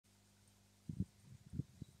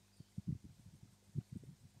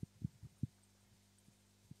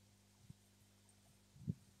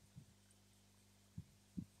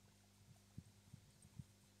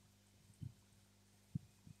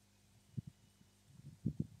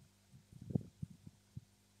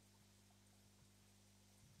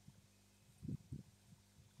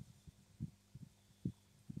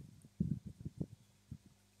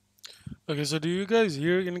Okay, so do you guys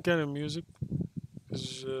hear any kind of music?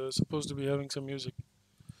 It's supposed to be having some music.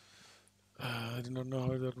 I do not know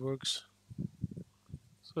how that works,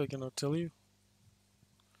 so I cannot tell you.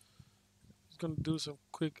 Just gonna do some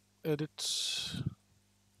quick edits,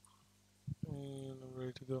 and I'm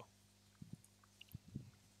ready to go.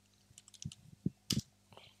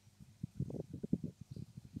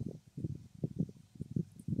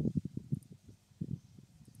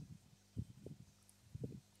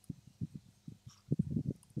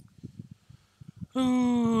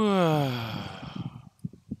 Ooh,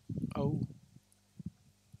 oh.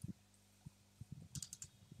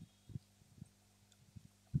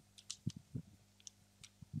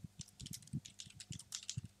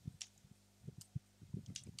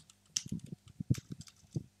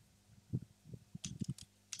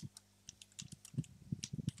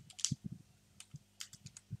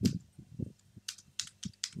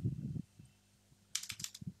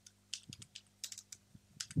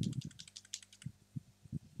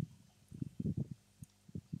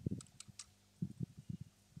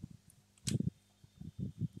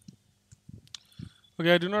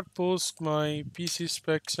 Okay, I do not post my PC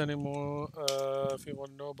specs anymore. If you want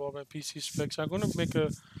to know about my PC specs, I'm gonna make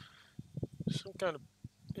some kind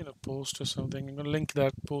of post or something. I'm gonna link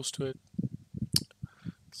that post to it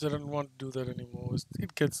because I don't want to do that anymore.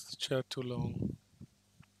 It gets the chat too long.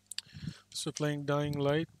 So playing Dying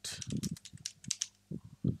Light.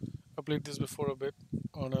 I played this before a bit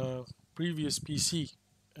on a previous PC,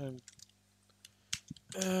 and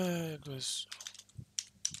it was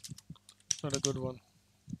not a good one.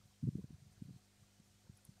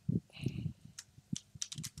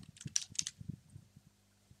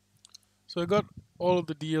 So I got all of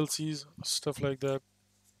the DLCs, stuff like that,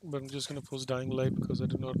 but I'm just gonna post Dying Light because I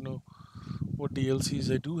do not know what DLCs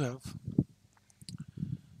I do have.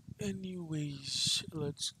 Anyways,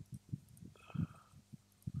 let's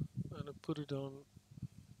put it on.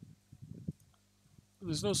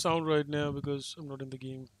 There's no sound right now because I'm not in the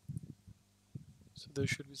game, so there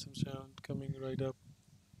should be some sound coming right up,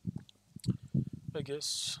 I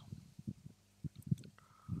guess.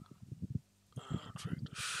 I'm trying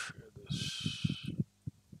to share this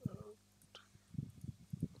out.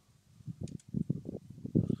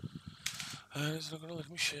 And it's not gonna let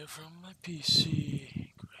me share from my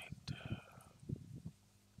PC. Great.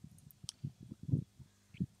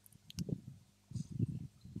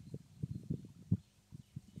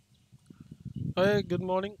 Hi, good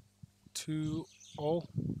morning to all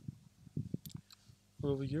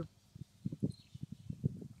over here.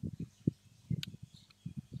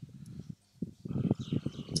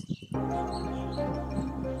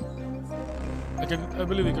 I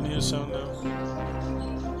believe you can hear sound now.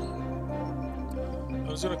 I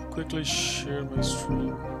was gonna quickly share my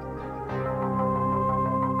stream.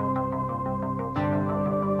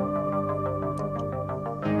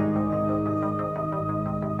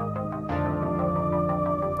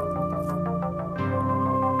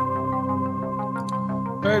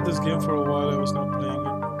 I had this game for a while, I was not playing it.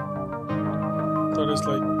 Thought it's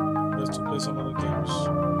like best to play some other games.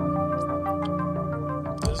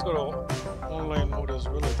 This got an online mode as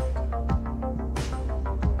well, I think.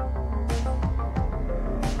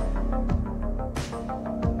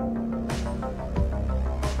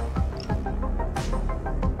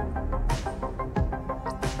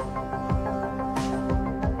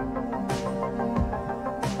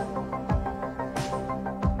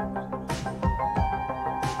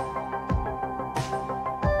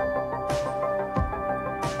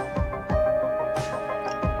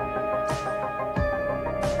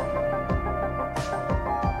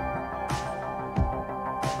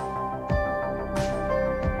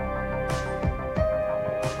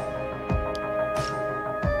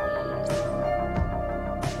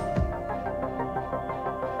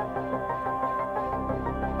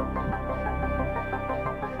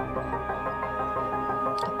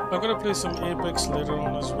 I'm gonna play some Apex later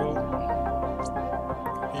on as well.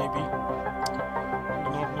 Maybe. I do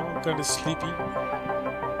not know. I'm kind of sleepy.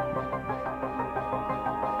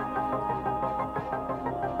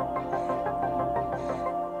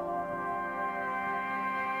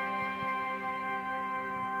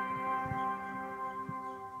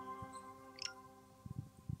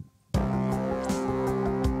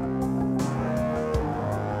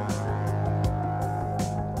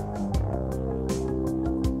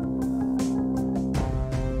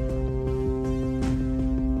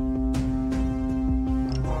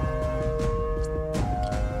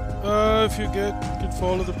 If you can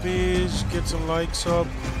follow the page, get some likes up,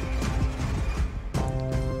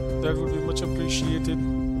 that would be much appreciated.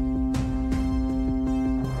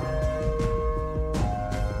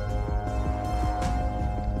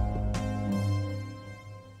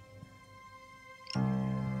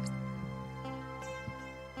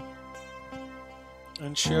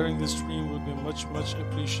 and sharing the stream would be much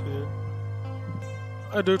appreciated.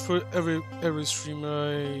 I do it for every streamer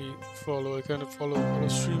I follow. I kind of follow a lot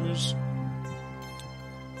of streamers.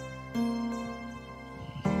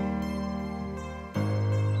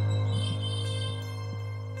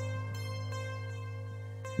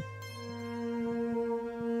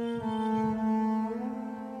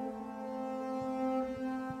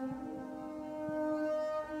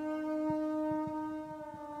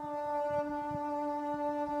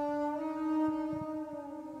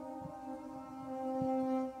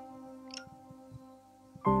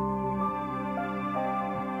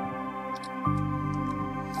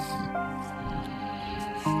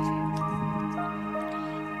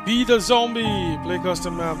 Be the zombie! Play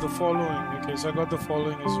custom map, the following. Okay, so I got the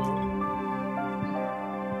following as well.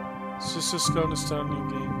 It's just a kind of start new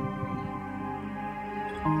game.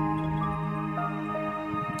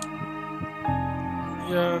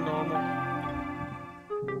 Yeah, normal.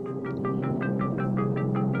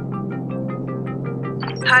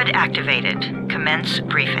 HUD activated. Commence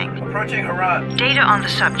briefing. Approaching Haran. Data on the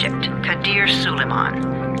subject, Kadir Suleiman.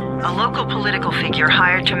 A local political figure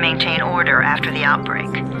hired to maintain order after the outbreak.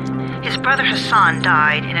 His brother Hassan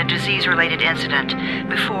died in a disease-related incident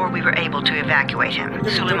before we were able to evacuate him.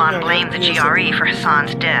 Suleiman blamed the GRE for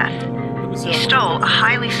Hassan's death. He stole a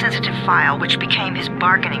highly sensitive file which became his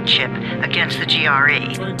bargaining chip against the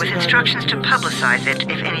GRE, with instructions to publicize it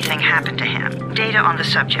if anything happened to him. Data on the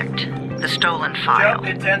subject, the stolen file. Jump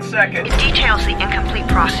in 10 seconds. It details the incomplete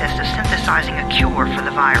process of synthesizing a cure for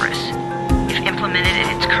the virus. If implemented in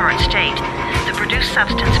its current state, the produced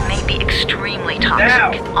substance may be extremely toxic.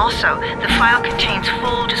 Now. Also, the file contains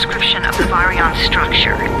full description of the virion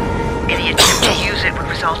structure. Any attempt to use it would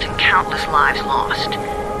result in countless lives lost.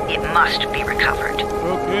 It must be recovered.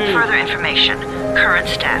 Okay. Further information, current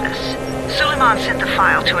status. Suleiman sent the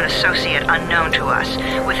file to an associate unknown to us,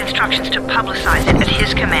 with instructions to publicize it at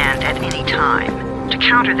his command at any time. To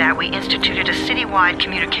counter that, we instituted a citywide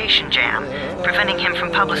communication jam, preventing him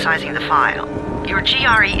from publicizing the file. Your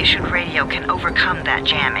GRE-issued radio can overcome that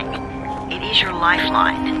jamming. It is your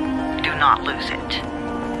lifeline. Do not lose it.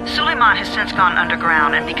 Suleiman has since gone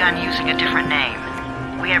underground and begun using a different name.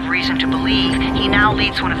 We have reason to believe he now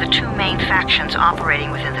leads one of the two main factions operating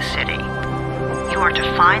within the city. You are to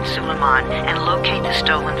find Suleiman and locate the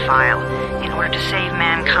stolen file in order to save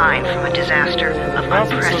mankind from a disaster of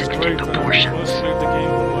unprecedented proportions.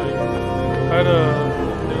 I had a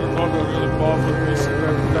not a really powerful PC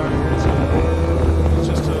at the time. It's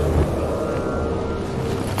just a...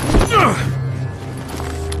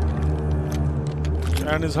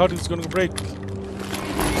 And his heart is gonna break.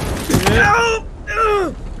 Yeah.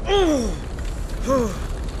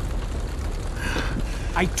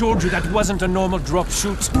 I told you that wasn't a normal drop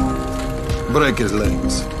shoot. Break his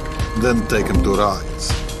legs, then take him to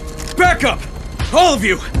rides. Back up! All of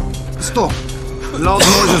you! Stop! Loud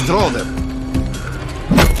noises draw them.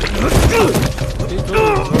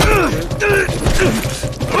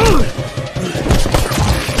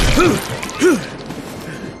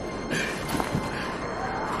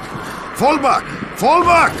 Fall back! Fall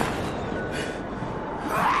back!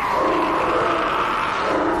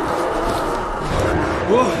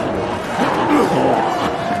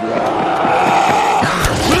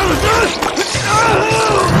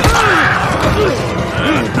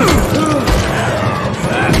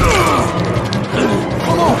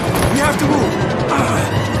 Come on! We have to move!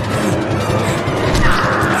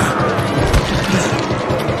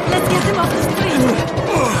 Let's get him off the street!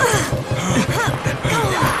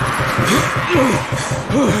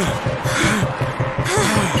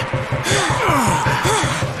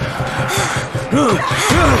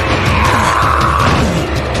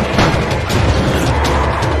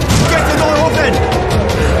 Get the door open!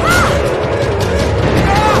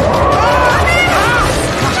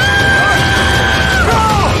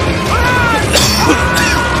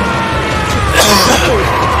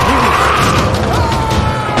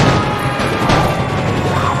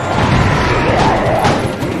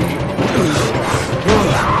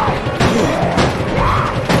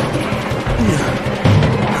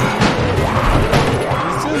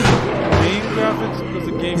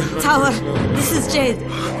 Tower, this is Jade.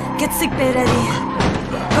 Get sickbay ready.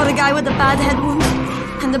 Got a guy with a bad head wound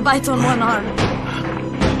and a bite on one arm.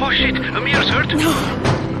 Oh shit, Amir's hurt? No,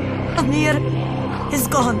 Amir is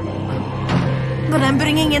gone. But I'm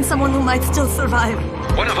bringing in someone who might still survive.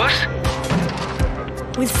 One of us?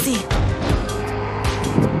 We'll see.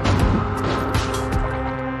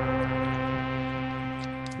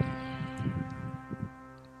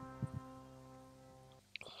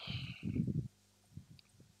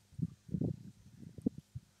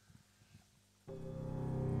 I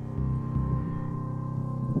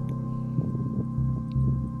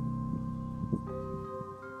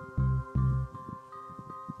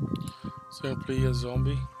So I'm gonna play a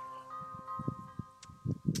zombie.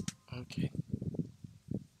 Okay.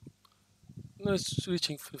 No, it's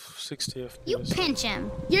reaching 60 FPS. You pinch him.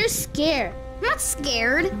 You're scared. I'm not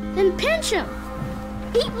scared. Then pinch him.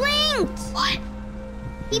 He blinked. What?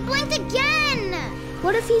 He blinked again.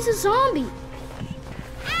 What if he's a zombie?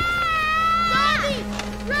 Ah! Zombie!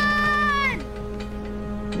 Run!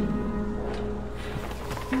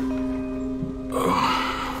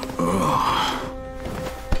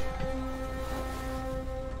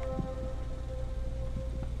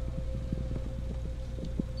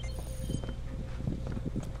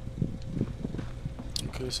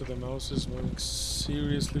 Okay, so the mouse is moving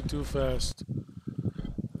seriously too fast.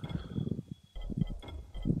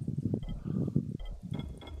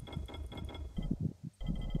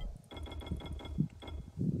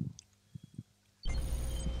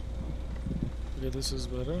 Okay, this is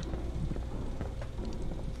better.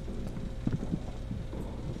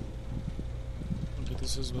 Okay,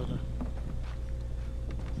 this is better.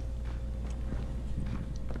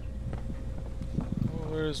 Oh,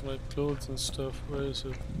 where is my clothes and stuff? Where is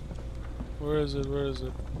it? Where is it? Where is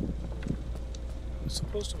it? It's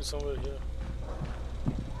supposed to be somewhere here.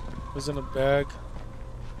 It's in a bag.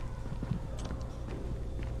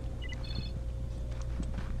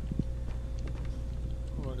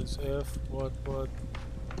 What is F? What?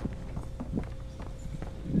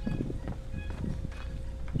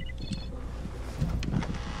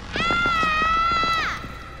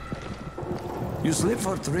 You sleep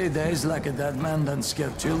for 3 days like a dead man, then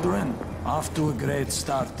scare children? Off to a great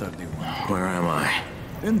start, 31. Where am I?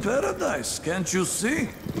 In paradise, can't you see?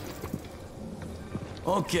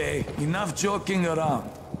 Okay, enough joking around.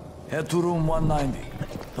 Head to room 190.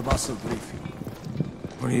 The boss will brief you.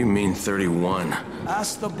 What do you mean, 31?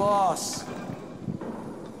 Ask the boss.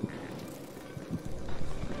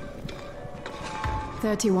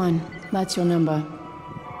 31. That's your number.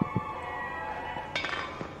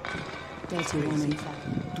 31, in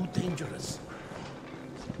fact. Too dangerous.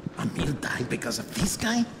 Amir died because of this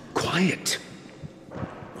guy? Quiet.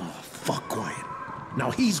 Oh, fuck quiet.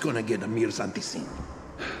 Now he's gonna get Amir's anti-scene.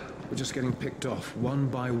 We're just getting picked off, one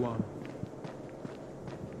by one.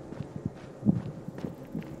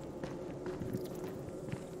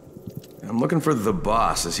 I'm looking for the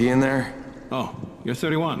boss. Is he in there? Oh, you're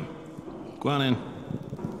 31. Go on in.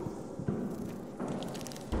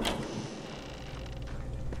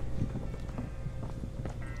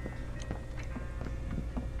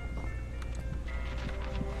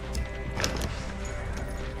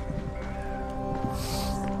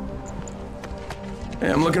 Hey,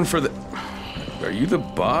 I'm looking for the... Are you the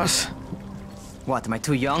boss? What, am I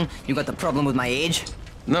too young? You got the problem with my age?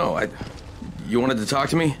 No, You wanted to talk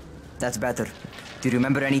to me? That's better. Do you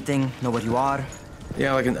remember anything? Know where you are?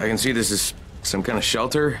 Yeah, I can see this is some kind of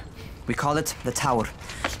shelter. We call it the Tower.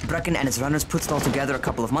 Brecken and his runners put it all together a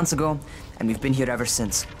couple of months ago, and we've been here ever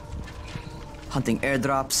since. Hunting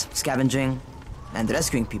airdrops, scavenging, and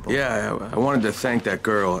rescuing people. Yeah, I wanted to thank that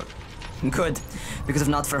girl. Good, because if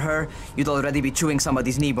not for her, you'd already be chewing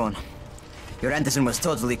somebody's knee bone. Your antizen was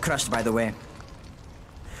totally crushed, by the way.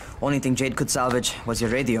 Only thing Jade could salvage was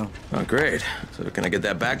your radio. Oh, great. So can I get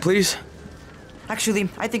that back, please? Actually,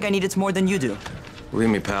 I think I need it more than you do. Believe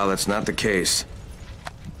me, pal, that's not the case.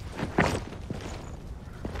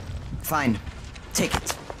 Fine. Take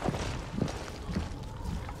it.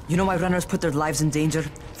 You know why runners put their lives in danger?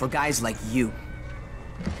 For guys like you.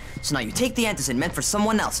 So now you take the antizen meant for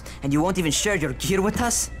someone else, and you won't even share your gear with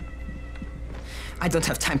us? I don't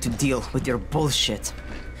have time to deal with your bullshit.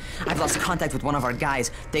 I've lost contact with one of our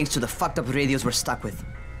guys thanks to the fucked up radios we're stuck with.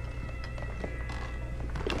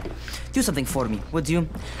 Do something for me, would you?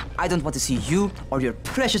 I don't want to see you or your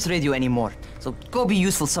precious radio anymore, so go be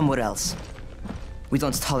useful somewhere else. We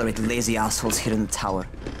don't tolerate lazy assholes here in the tower.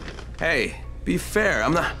 Hey, be fair.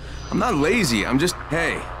 I'm not lazy. I'm just,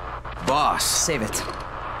 hey, boss. Save it.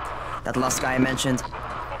 That last guy I mentioned,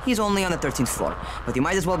 he's only on the 13th floor, but he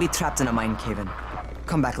might as well be trapped in a mine cave-in.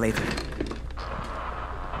 Come back later.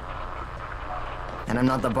 And I'm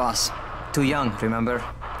not the boss. Too young, remember?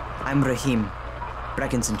 I'm Rahim.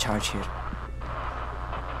 Brecken's in charge here.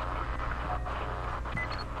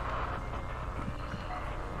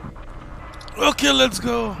 Okay, let's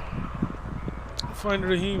go. Find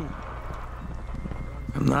Rahim.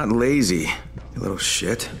 I'm not lazy, you little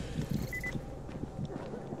shit.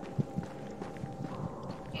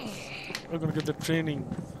 We're gonna get the training.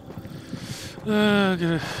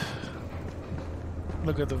 Okay.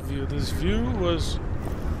 Look at the view. This view was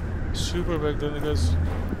super back then because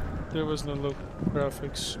there was no low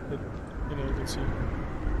graphics, but you know, you can see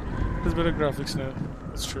there's better graphics now.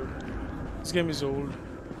 That's true. This game is old.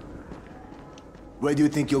 Where do you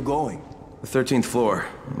think you're going? The 13th floor.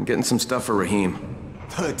 I'm getting some stuff for Raheem.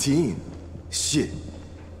 13? Shit.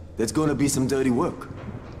 That's gonna be some dirty work.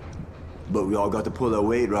 But we all got to pull our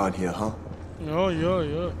weight around here, huh? Oh,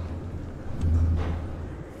 yeah.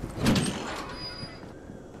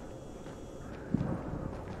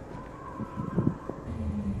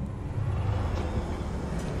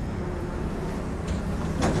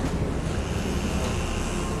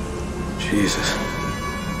 Jesus.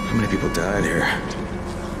 How many people died here?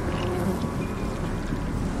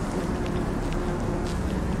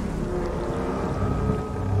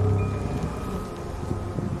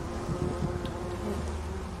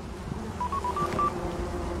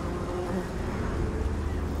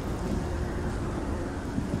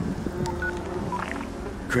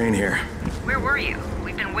 Crane here. Where were you?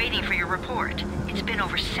 We've been waiting for your report. It's been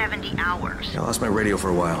over 70 hours. I lost my radio for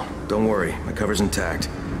a while. Don't worry, my cover's intact.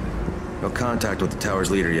 No contact with the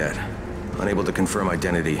tower's leader yet. Unable to confirm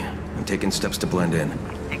identity. I'm taking steps to blend in.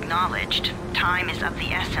 Acknowledged. Time is of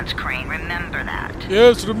the essence, Crane. Remember that.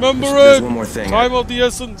 Yes, remember it! There's one more thing. Time of the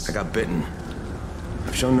essence. I got bitten.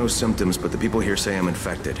 I've shown no symptoms, but the people here say I'm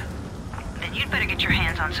infected. Then you'd better get your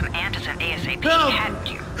hands on some antizin ASAP. Help! Hadn't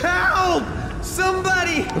you? Help!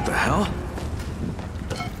 Somebody! What the hell?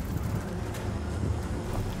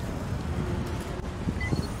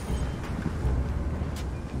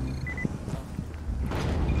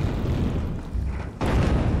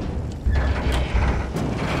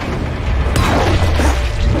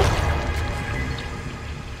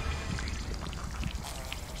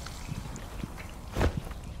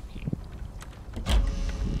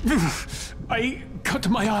 I cut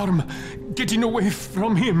my arm, getting away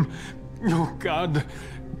from him. Oh, God.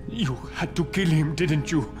 You had to kill him,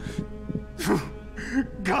 didn't you?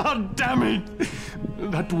 God damn it!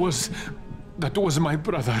 That was my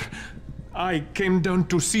brother. I came down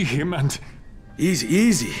to see him and...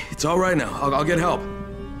 Easy. It's all right now. I'll get help.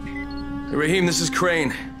 Hey, Raheem, this is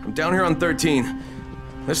Crane. I'm down here on 13.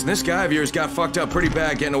 Listen, this guy of yours got fucked up pretty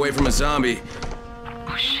bad getting away from a zombie.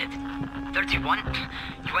 Oh, shit. 31?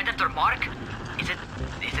 You went after Mark? Is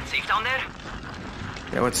it safe down there?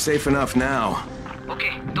 Yeah, well, it's safe enough now.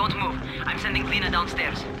 Okay, don't move. I'm sending Lena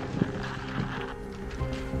downstairs.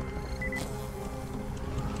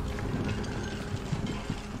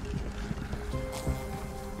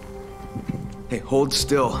 Hey, hold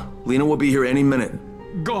still. Lena will be here any minute.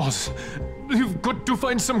 Gauze. You've got to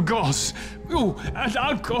find some gauze. Oh, and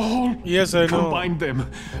alcohol. Yes, I know. Combine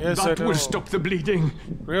them. Yes, that I know. will stop the bleeding.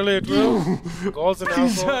 Really, it will? Gauze and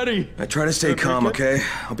Please alcohol? hurry. I try to stay calm, okay?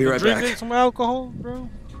 I'll be right Drinking back. some alcohol, bro?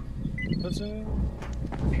 That's it.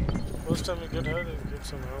 First time you get hurt, you get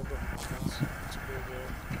some alcohol. That's pretty good.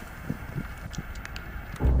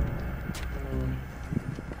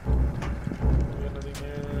 Nothing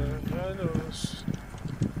here. Yeah, I know this.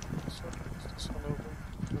 This one open.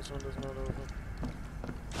 This one does not open.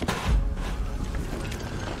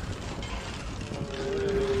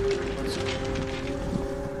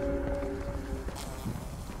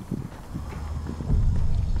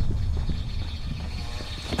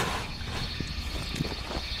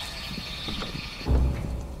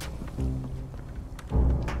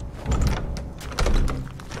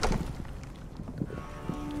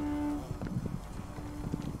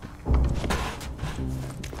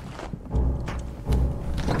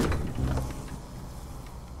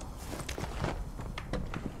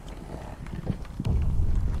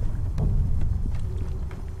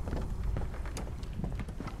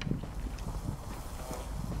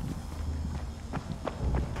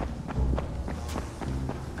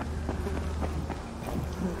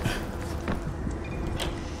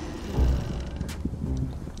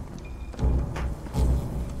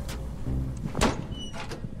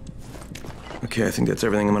 Okay, I think that's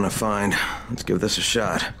everything I'm gonna find. Let's give this a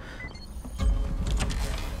shot.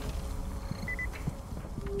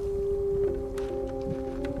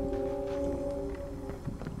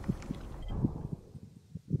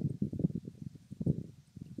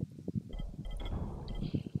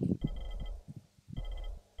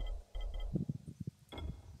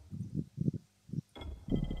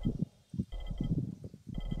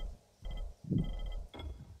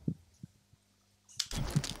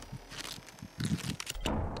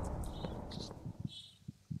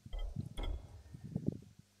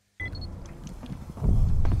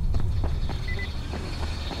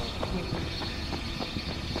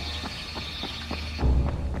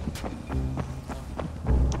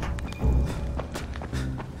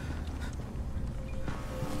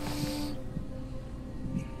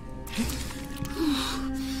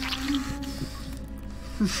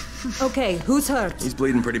 Okay, who's hurt? He's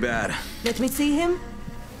bleeding pretty bad. Let me see him.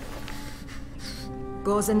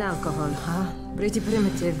 Gauze and alcohol, huh? Pretty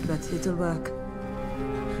primitive, but it'll work.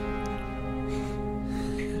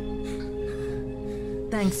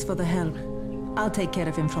 Thanks for the help. I'll take care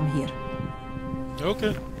of him from here.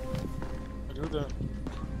 Okay. I'll do that.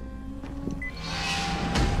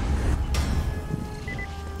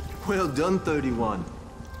 Well done, 31.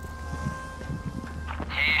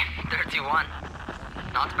 Hey, 31.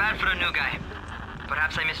 Not bad for a new guy.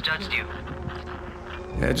 Perhaps I misjudged you.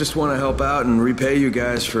 I just want to help out and repay you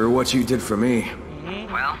guys for what you did for me.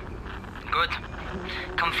 Well, good.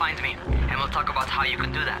 Come find me, and we'll talk about how you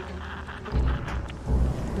can do that.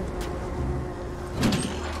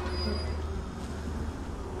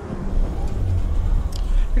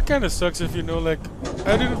 It kind of sucks if you know, like,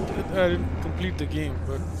 I didn't complete the game,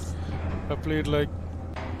 but I played like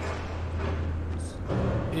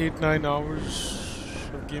 8-9 hours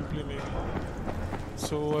of gameplay maybe.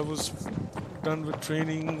 So I was done with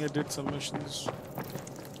training, I did some missions.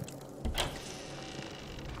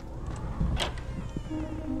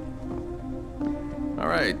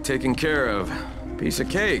 Alright, taken care of. Piece of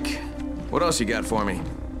cake. What else you got for me?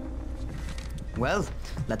 Well,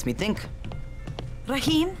 let me think.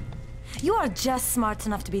 Rahim, you are just smart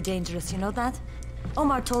enough to be dangerous, you know that?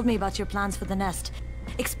 Omar told me about your plans for the nest.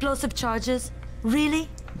 Explosive charges? Really?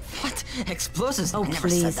 What? Explosives? Oh, I never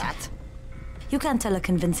please. said that. You can't tell a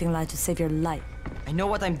convincing lie to save your life. I know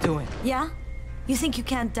what I'm doing. Yeah? You think you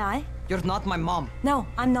can't die? You're not my mom. No,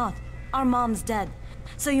 I'm not. Our mom's dead.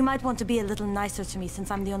 So you might want to be a little nicer to me since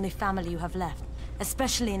I'm the only family you have left.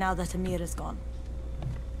 Especially now that Amir is gone.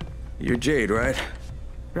 You're Jade, right?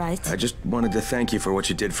 Right. I just wanted to thank you for what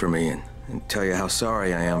you did for me and tell you how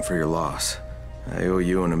sorry I am for your loss. I owe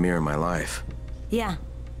you and Amir my life. Yeah,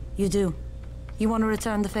 you do. You want to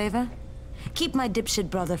return the favor? Keep my dipshit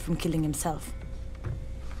brother from killing himself.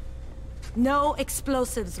 No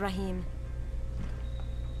explosives, Rahim.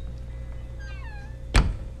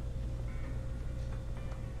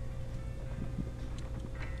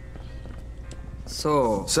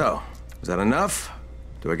 So, is that enough?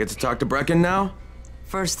 Do I get to talk to Brecken now?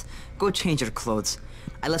 First, go change your clothes.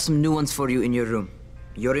 I left some new ones for you in your room.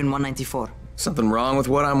 You're in 194. Something wrong with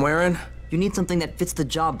what I'm wearing? You need something that fits the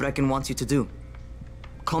job Brecken wants you to do.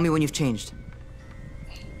 Call me when you've changed.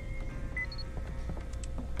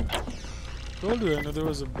 Told you, I know there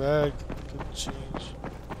was a bag to change.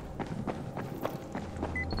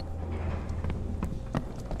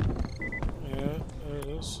 Yeah, there it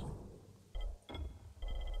is.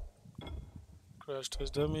 Crash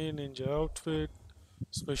test dummy, ninja outfit,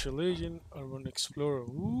 special agent, urban explorer.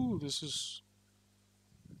 Ooh, this is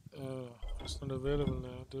it's not available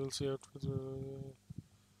now. DLC outfit.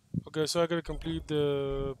 Okay, so I gotta complete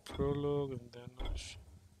the prologue and then.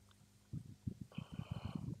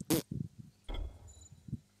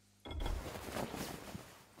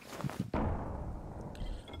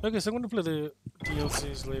 Okay, so I'm gonna play the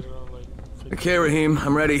DLCs later on, like. Okay, Rahim,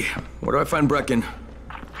 I'm ready. Where do I find Brecken?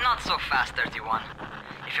 Not so fast, 31.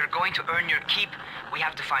 If you're going to earn your keep, we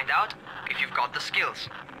have to find out if you've got the skills.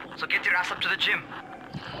 So get your ass up to the gym.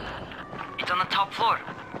 It's on the top floor.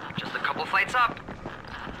 Just a couple flights up.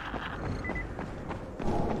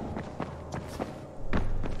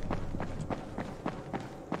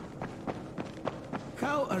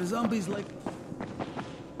 How are zombies like...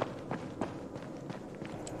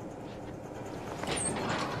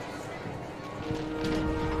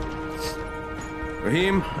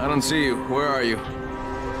 Rahim, I don't see you. Where are you?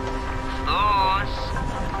 Those.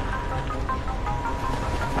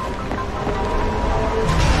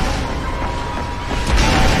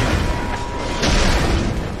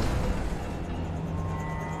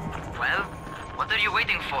 Well, what are you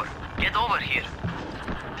waiting for? Get over here.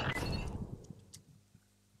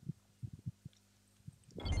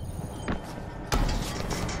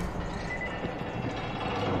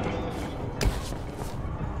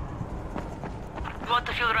 You want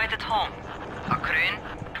to feel right at home. A crane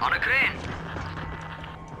on a crane.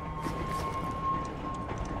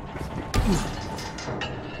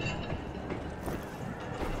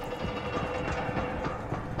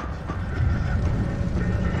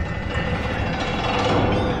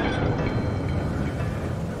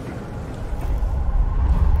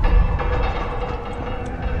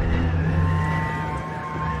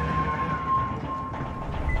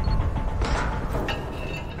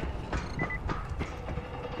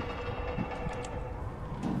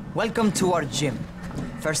 Welcome to our gym.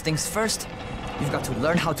 First things first, you've got to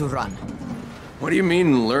learn how to run. What do you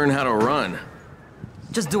mean, learn how to run?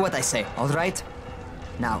 Just do what I say, all right?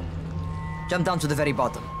 Now, jump down to the very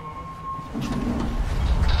bottom.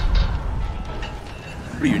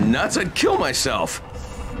 Are you nuts? I'd kill myself.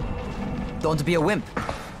 Don't be a wimp.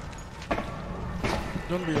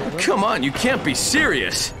 Don't be a wimp. Come on, you can't be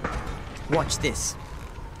serious. Watch this.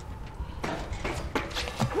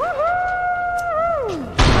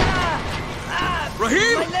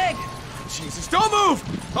 Raheem! My leg! Jesus, don't move!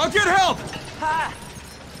 I'll get help! Ha!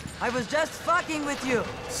 I was just fucking with you.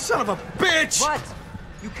 Son of a bitch! What?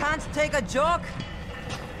 You can't take a joke?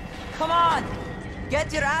 Come on!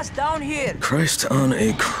 Get your ass down here! Christ on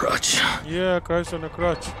a crutch. Yeah, Christ on a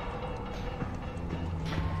crutch.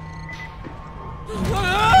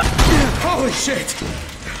 Holy shit!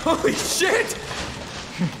 Holy shit!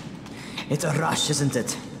 It's a rush, isn't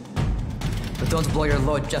it? But don't blow your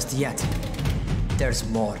load just yet. There's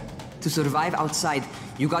more. To survive outside,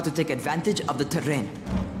 you got to take advantage of the terrain.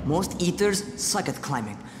 Most eaters suck at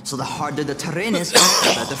climbing, so the harder the terrain is,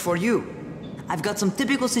 the better for you. I've got some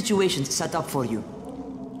typical situations set up for you.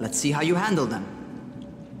 Let's see how you handle them.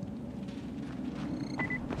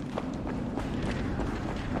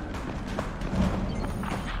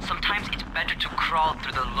 Sometimes it's better to crawl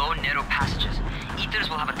through the low, narrow passages. Eaters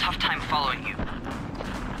will have a tough time following you.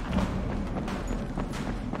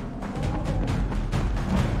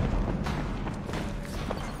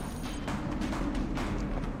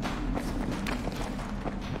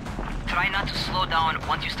 Try not to slow down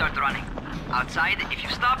once you start running. Outside, if you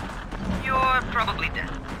stop, you're probably dead.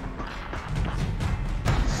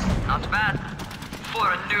 Not bad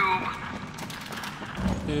for a noob.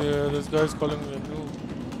 Yeah, this guy's calling me a noob.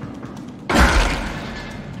 I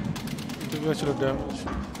think I should have damaged.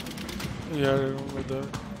 Yeah, I remember that.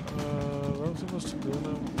 What am I supposed to do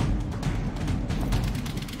now?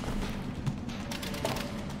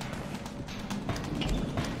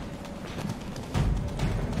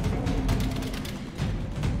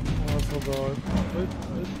 I forgot.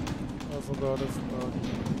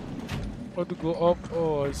 How to go up?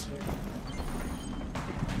 Oh, I see.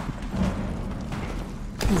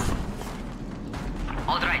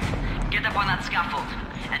 Alright, get up on that scaffold.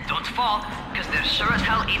 And don't fall, because there sure as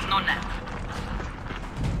hell is no net.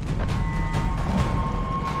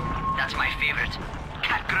 That's my favorite.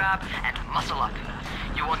 Cat grab and muscle up.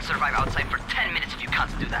 You won't survive outside for 10 minutes if you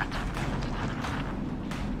can't do that.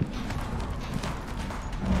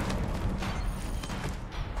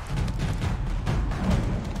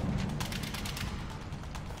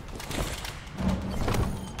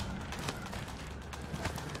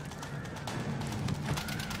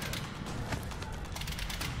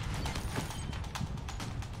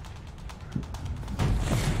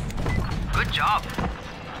 Good job.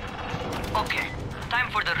 Okay, time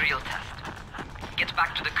for the real test. Get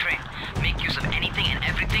back to the crane. Make use of anything and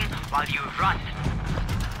everything while you run.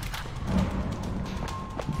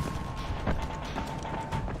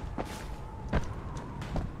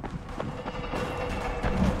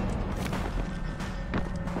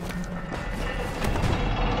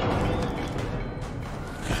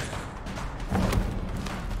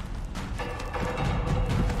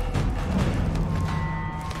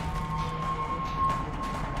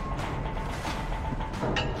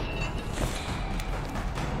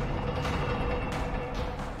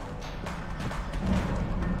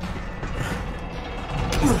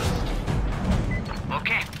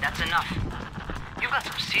 Okay, that's enough. You've got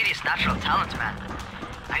some serious natural talent, man.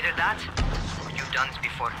 Either that, or you've done this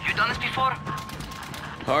before. You done this before?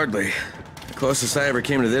 Hardly. The closest I ever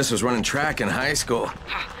came to this was running track in high school.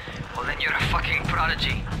 Well, then you're a fucking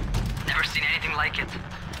prodigy. Never seen anything like it.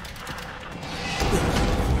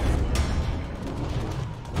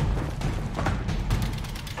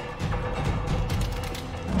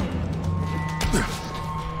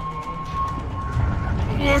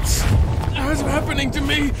 What's happening to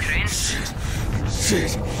me? Crane?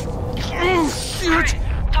 Shit. Oh, shit.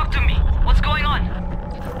 Crane, talk to me. What's going on?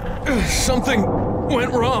 Something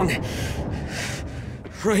went wrong.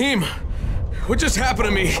 Raheem, what just happened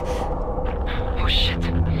to me? Oh shit.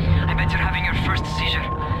 I bet you're having your first seizure.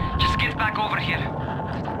 Just get back over here.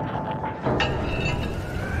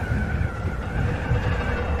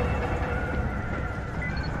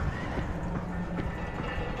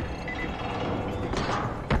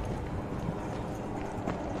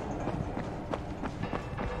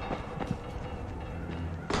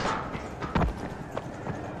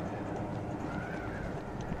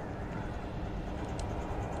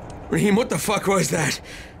 Raheem, what the fuck was that?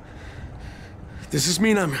 Does this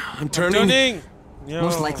mean I'm turning? Yo.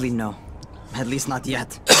 Most likely no. At least not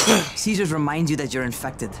yet. Seizures remind you that you're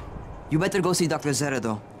infected. You better go see Dr. Zera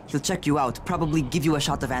though. He'll check you out, probably give you a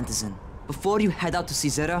shot of antizin. Before you head out to see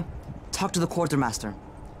Zera, talk to the quartermaster.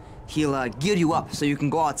 He'll gear you up so you can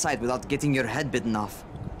go outside without getting your head bitten off.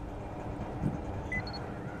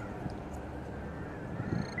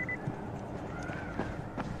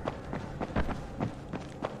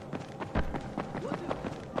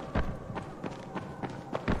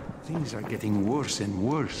 Things are getting worse and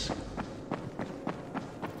worse.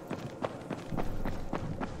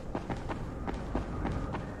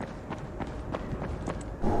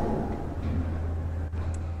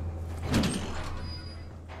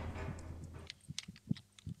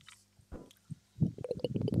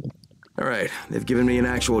 Alright, they've given me an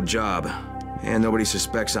actual job. And nobody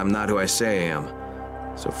suspects I'm not who I say I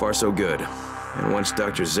am. So far, so good. And once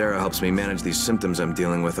Dr. Zera helps me manage these symptoms I'm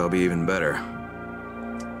dealing with, I'll be even better.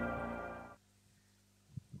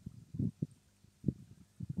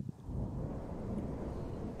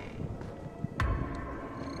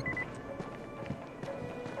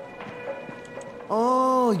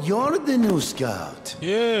 Oh, you're the new scout.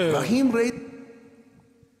 Yeah. Rahim Ray.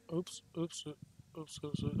 Oops.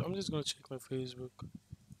 I'm just gonna check my Facebook.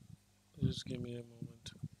 Just give me a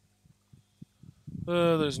moment.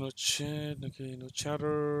 There's no chat. Okay, no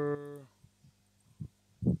chatter.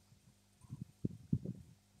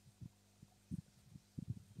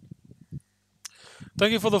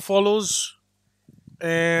 Thank you for the follows,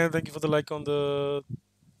 and thank you for the like on the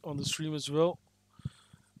stream as well.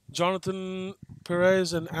 Jonathan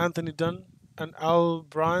Perez and Anthony Dunn and Al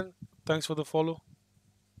Bryan, thanks for the follow.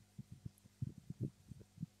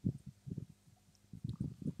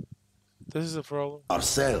 This is a problem.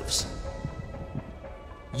 Ourselves.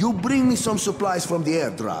 You bring me some supplies from the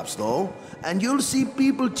airdrops, though, and you'll see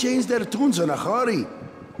people change their tunes in a hurry.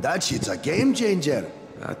 That shit's a game changer.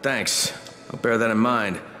 Thanks. I'll bear that in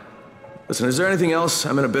mind. Listen, is there anything else?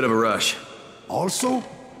 I'm in a bit of a rush. Also,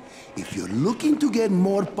 if you're looking to get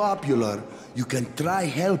more popular, you can try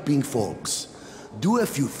helping folks. Do a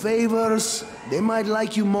few favors, they might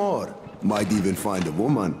like you more. Might even find a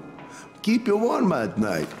woman. Keep you warm at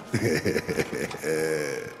night.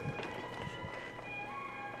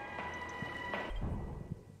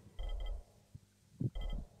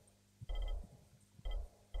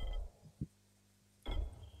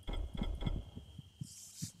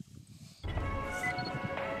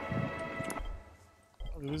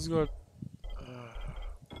 This got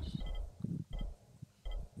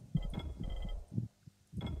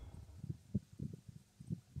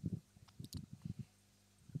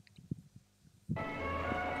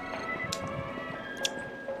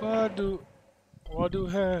what do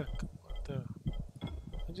heck? What the?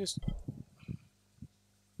 I just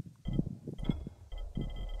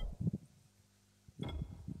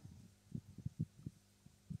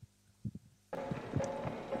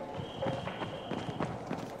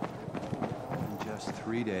In just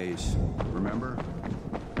 3 days, remember?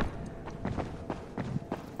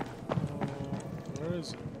 Where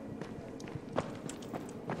is it?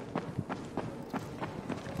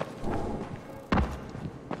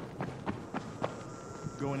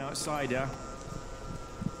 Going outside, yeah?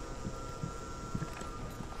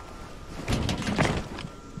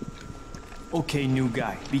 Okay, new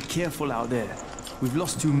guy. Be careful out there. We've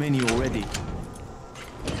lost too many already.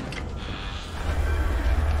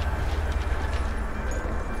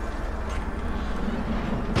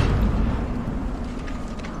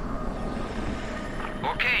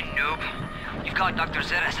 Okay, noob. You've got Dr.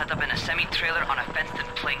 Zera set up in a semi-trailer on a fenced-in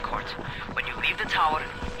playing court. When you leave the tower,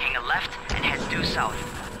 hang a left and head due south.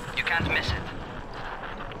 You can't miss it.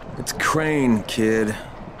 It's Crane, kid.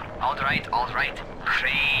 All right.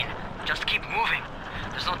 Crane. Just keep moving.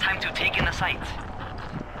 There's no time to take in the sight.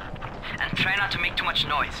 And try not to make too much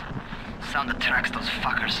noise. Sound attracts those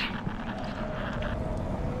fuckers.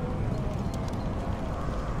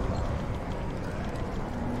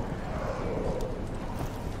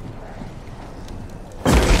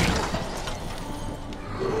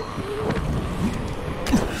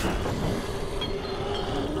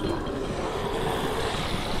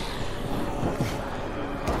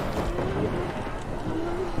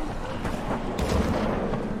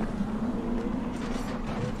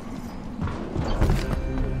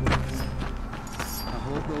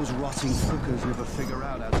 Never figure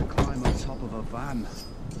out how to climb on top of a van.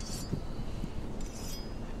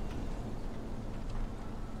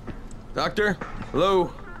 Doctor?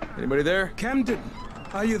 Hello? Anybody there? Camden,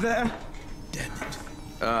 are you there?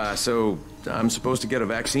 So I'm supposed to get a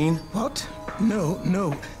vaccine? What? No.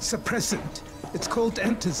 Suppressant. It's called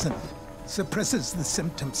antizin. Suppresses the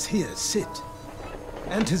symptoms. Here, sit.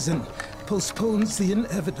 Antizin postpones the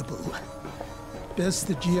inevitable. Best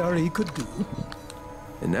the GRE could do.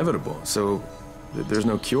 Inevitable? So there's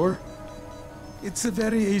no cure? It's a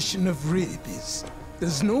variation of rabies.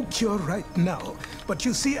 There's no cure right now, but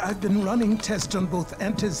you see, I've been running tests on both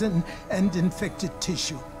antizin and infected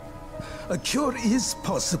tissue. A cure is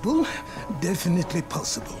possible, definitely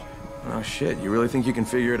possible. Oh shit, you really think you can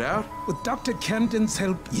figure it out? With Dr. Camden's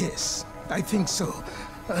help, yes, I think so.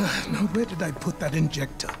 Now where did I put that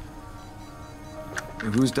injector?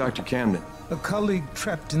 Who's Dr. Camden? A colleague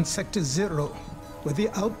trapped in Sector 0, where the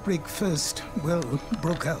outbreak first, well,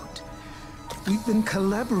 broke out. We've been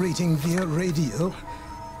collaborating via radio,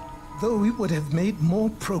 though we would have made more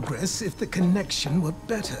progress if the connection were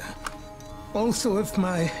better. Also, if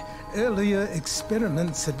my earlier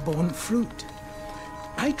experiments had borne fruit.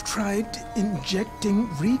 I tried injecting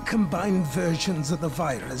recombined versions of the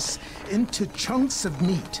virus into chunks of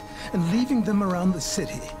meat and leaving them around the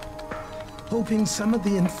city, hoping some of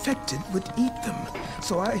the infected would eat them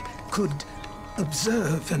so I could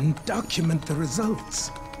observe and document the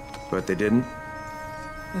results. But they didn't?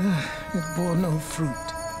 It bore no fruit.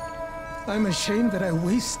 I'm ashamed that I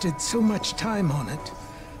wasted so much time on it.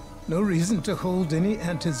 No reason to hold any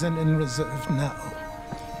antizin in reserve now.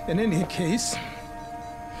 In any case,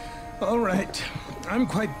 all right, I'm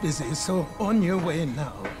quite busy, so on your way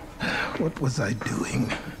now. What was I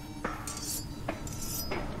doing?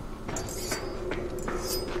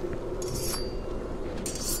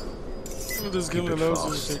 This game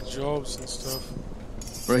allows you to take jobs and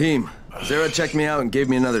stuff. Rahim, Zara checked me out and gave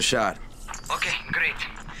me another shot. Okay, great.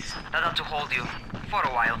 That ought to hold you for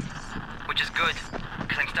a while, which is good,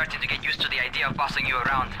 because I'm starting to get used to the idea of bossing you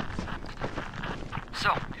around. So,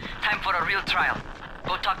 time for a real trial.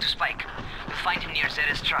 Go talk to Spike. You'll find him near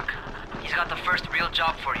Zera's truck. He's got the first real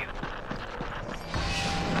job for you.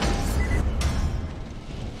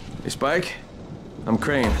 Hey, Spike? I'm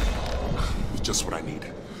Crane. It's just what I need.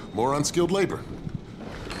 More unskilled labor.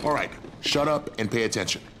 All right, shut up and pay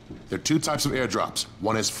attention. There are two types of airdrops.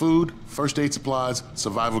 One has food, first aid supplies,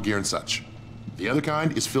 survival gear, and such. The other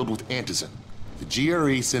kind is filled with antizin. The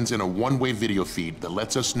GRE sends in a one-way video feed that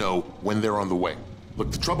lets us know when they're on the way.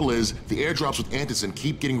 Look, the trouble is, the airdrops with antizin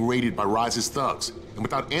keep getting raided by Rise's thugs, and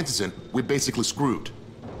without antizin, we're basically screwed.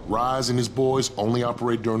 Rise and his boys only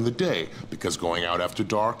operate during the day, because going out after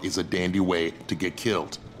dark is a dandy way to get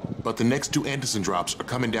killed. But the next two antizin drops are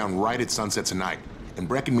coming down right at sunset tonight, and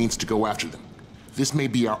Brecken means to go after them. This may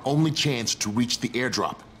be our only chance to reach the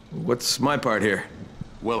airdrop. What's my part here?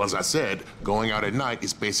 Well, as I said, going out at night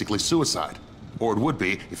is basically suicide. Or it would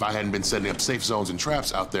be if I hadn't been setting up safe zones and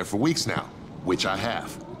traps out there for weeks now, which I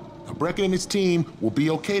have. Now, Brecken and his team will be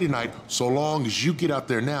okay tonight so long as you get out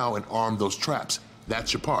there now and arm those traps.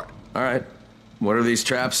 That's your part. All right. What are these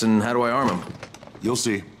traps and how do I arm them? You'll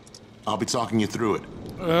see. I'll be talking you through it.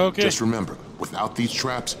 Okay. Just remember, without these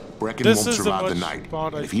traps, Brecken won't survive the night.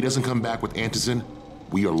 And if he doesn't come back with antizin,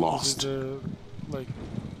 we are lost.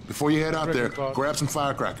 Before you head out there, grab some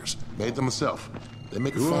firecrackers. Made them myself. They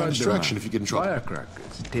make a fine distraction if you get in trouble.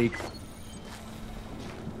 Firecrackers. Take.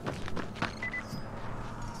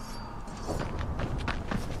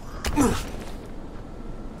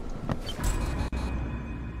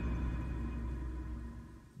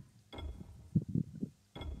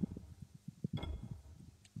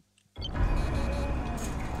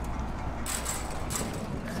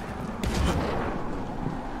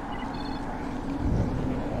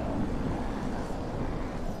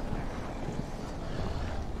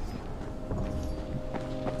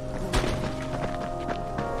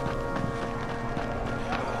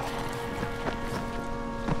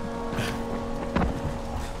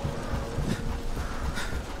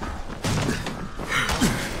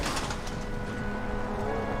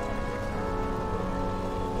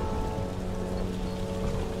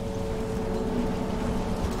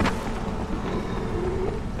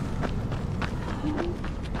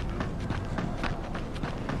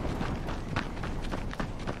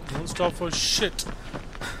 Don't stop for shit.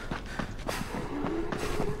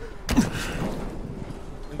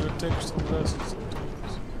 I'm gonna take some rest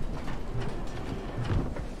sometimes.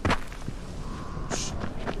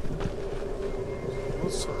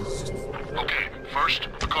 Okay, first,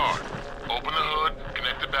 the car. Open the hood,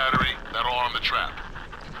 connect the battery, that'll arm the trap.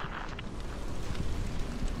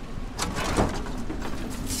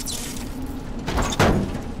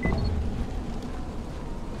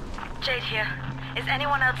 Jade here. Is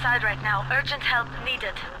anyone outside right now? Urgent help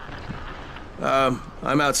needed.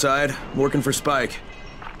 I'm outside, working for Spike.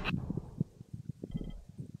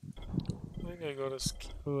 I think I got a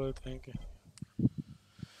skill, I think.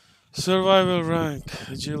 Survival rank,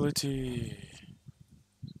 agility.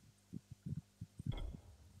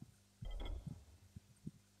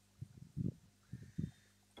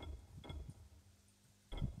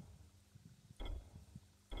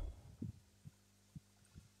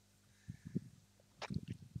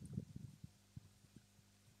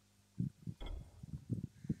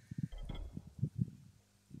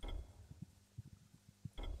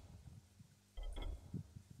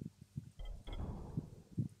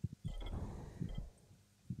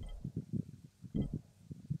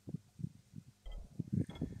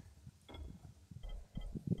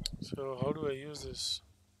 So how do I use this?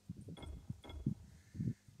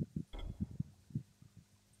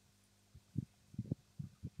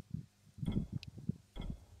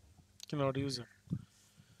 Cannot use it.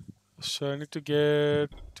 So I need to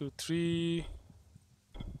get to 3.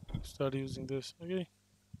 Start using this. Okay.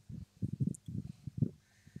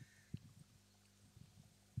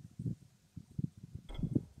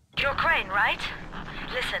 You're Crane, right?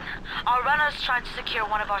 Listen, our runners tried to secure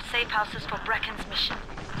one of our safe houses for Brecken's mission.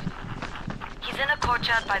 He's in a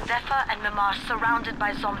courtyard by Vefa and Mimar, surrounded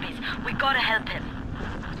by zombies. We gotta help him.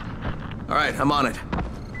 Alright, I'm on it.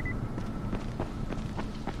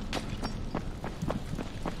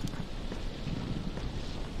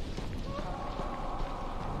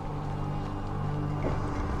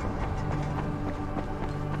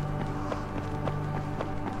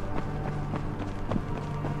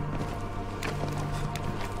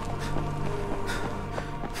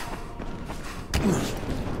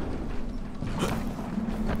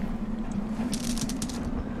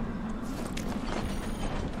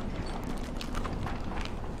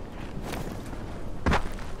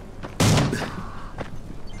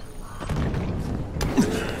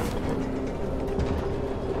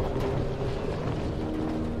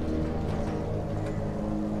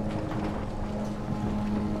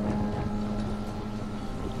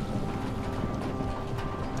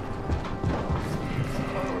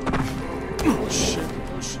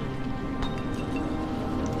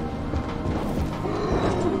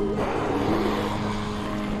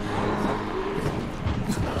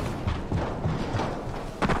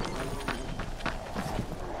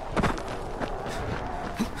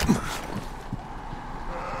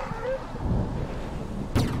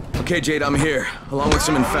 Okay, Jade, I'm here, along with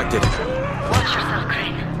some infected. Watch yourself,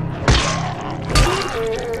 Crane.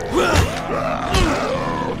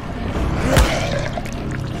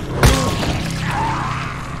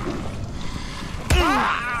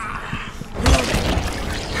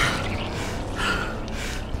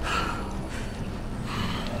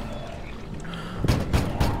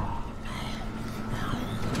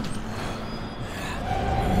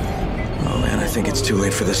 Oh man, I think it's too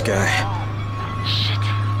late for this guy.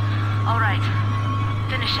 All right.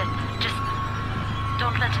 Finish it. Just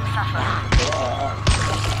don't let him suffer.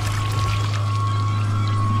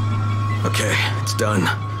 Okay, it's done.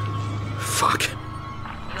 Fuck.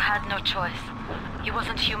 You had no choice. He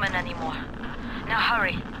wasn't human anymore. Now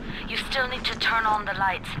hurry. You still need to turn on the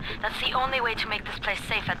lights. That's the only way to make this place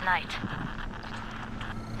safe at night.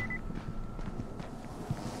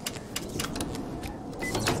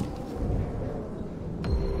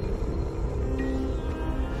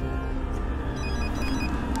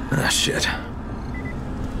 Ah, shit.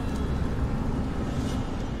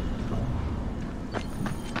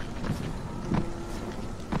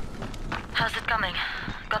 How's it coming?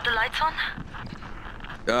 Got the lights on?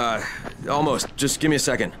 Almost. Just give me a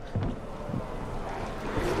second.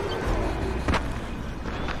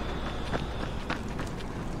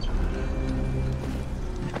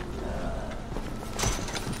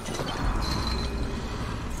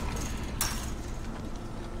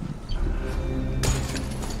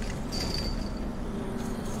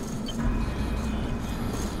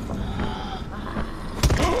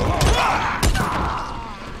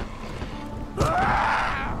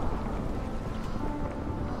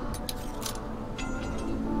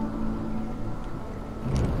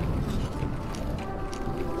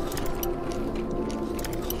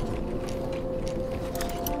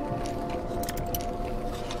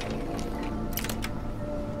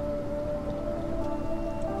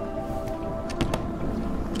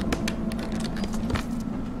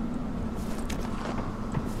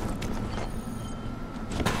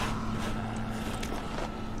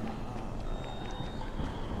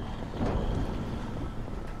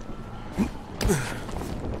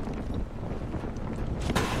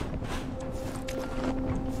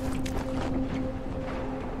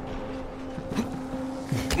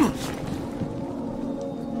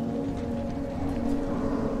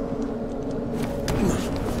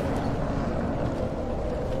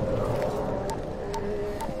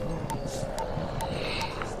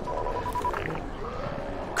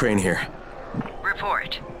 Crane here.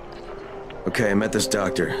 Report. Okay, I met this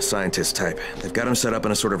doctor, scientist type. They've got him set up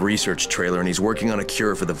in a sort of research trailer, and he's working on a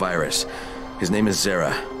cure for the virus. His name is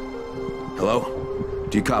Zera. Hello?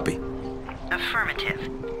 Do you copy? Affirmative.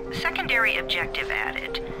 Secondary objective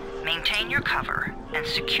added. Maintain your cover and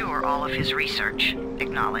secure all of his research.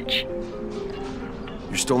 Acknowledge.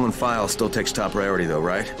 Your stolen file still takes top priority, though,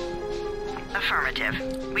 right?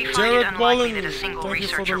 Affirmative. We find it unlikely that a single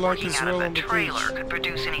researcher working out of a trailer could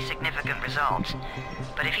produce any significant results.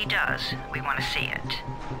 But if he does, we want to see it.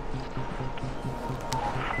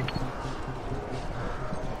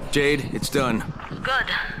 Jade, it's done.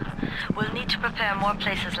 Good. We'll need to prepare more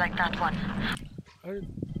places like that one. I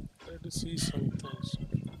had to see some things.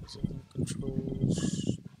 Some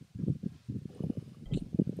controls.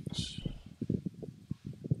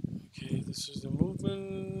 Okay, this is the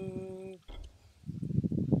movement.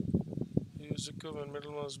 Use the curve and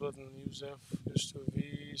middle mouse button. Use F, use to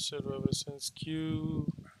V, set whatever sense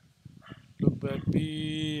Q. Look back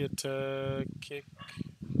B, attack, kick.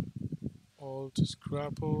 Alt is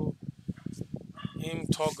grapple. Aim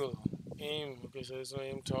toggle. Aim. Okay, so there's no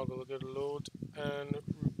aim toggle. Look at load and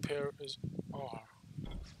repair is R.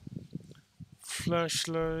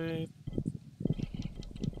 Flashlight.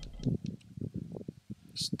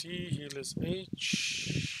 T, heal is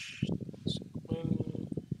H.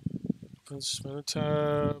 Consumer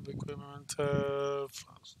tab, equipment tab,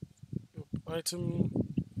 item,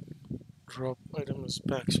 drop item is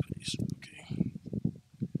backspace. Okay.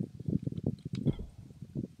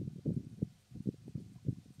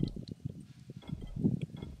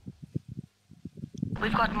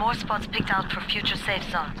 We've got more spots picked out for future safe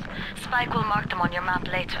zones. Spike will mark them on your map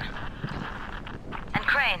later. And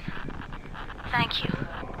Crane, thank you.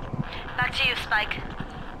 Back to you, Spike.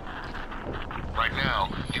 Right now,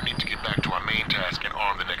 you need to get back to our main task and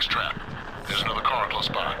arm the next trap. There's another car close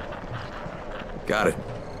by. Got it.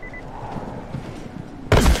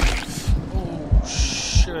 Oh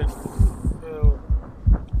shit, I fell.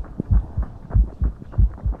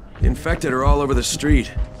 The infected are all over the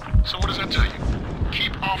street. So what does that tell you?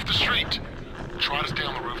 Keep off the street. Try to stay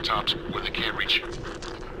on the rooftops where they can't reach you.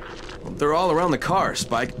 They're all around the car,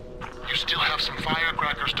 Spike. You still have some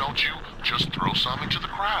firecrackers, don't you? Just throw some into the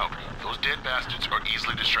crowd. Those dead bastards are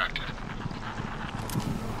easily distracted.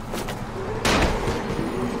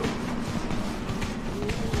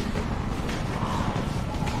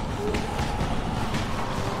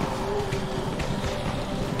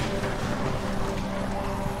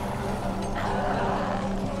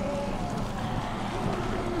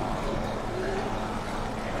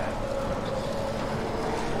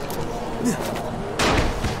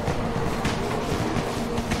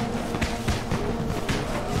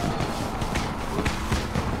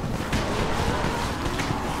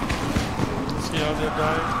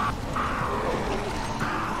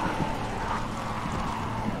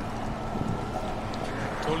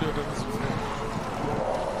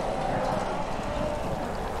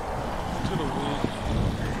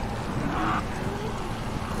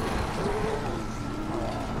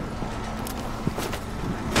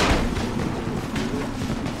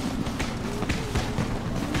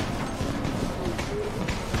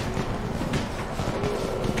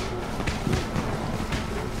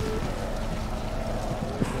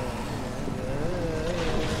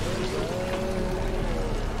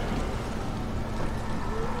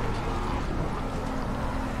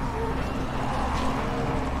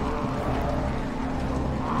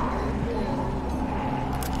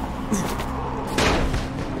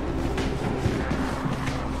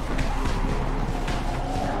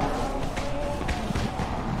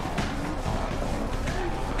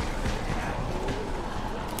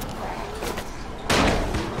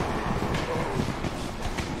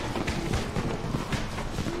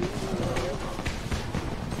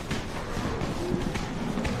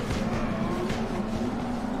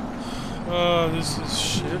 This is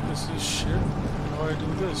shit, this is shit. How do I do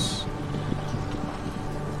this?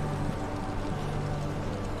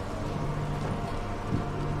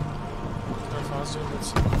 Can I faster? Let's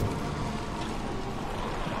see.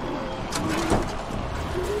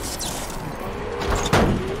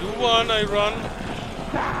 Do one, I run.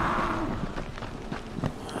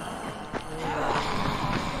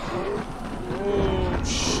 Oh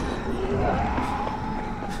shit.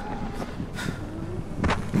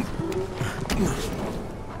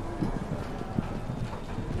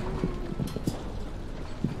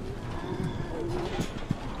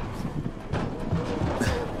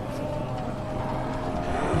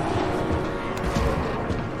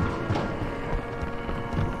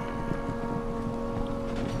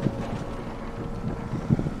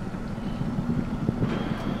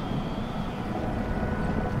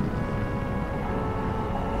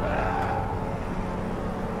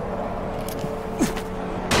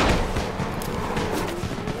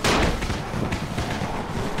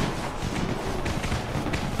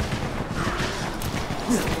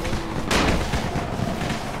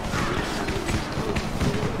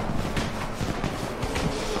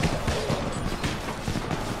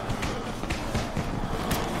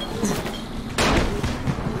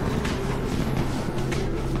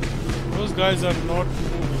 Guys are not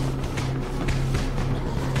moving.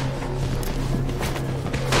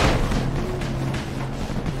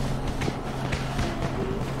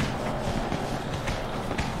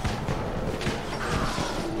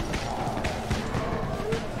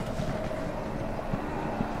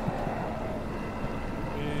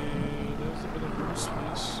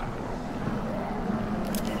 please.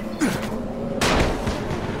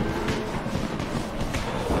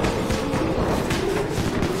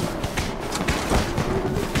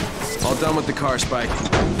 All done with the car, Spike.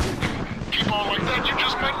 Keep on like that, you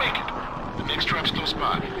just might make it. The next trap's close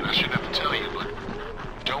by, and I shouldn't have to tell you, but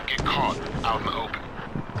don't get caught out in the open.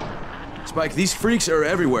 Spike, these freaks are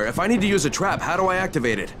everywhere. If I need to use a trap, how do I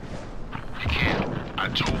activate it? You can't. I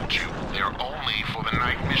told you, they're only for the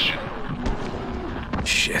night mission.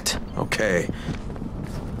 Shit. Okay.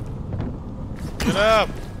 Get up!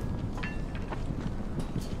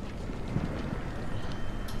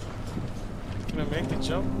 Can I make the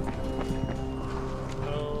jump?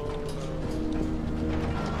 No.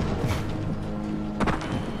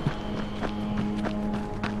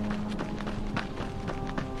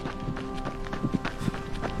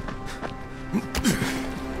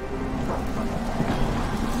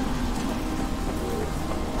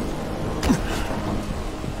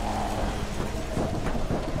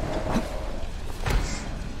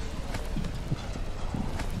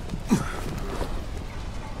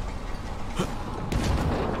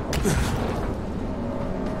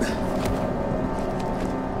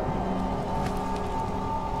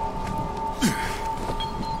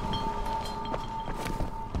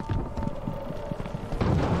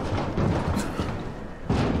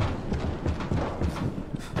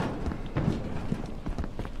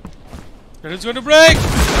 And it's going to break!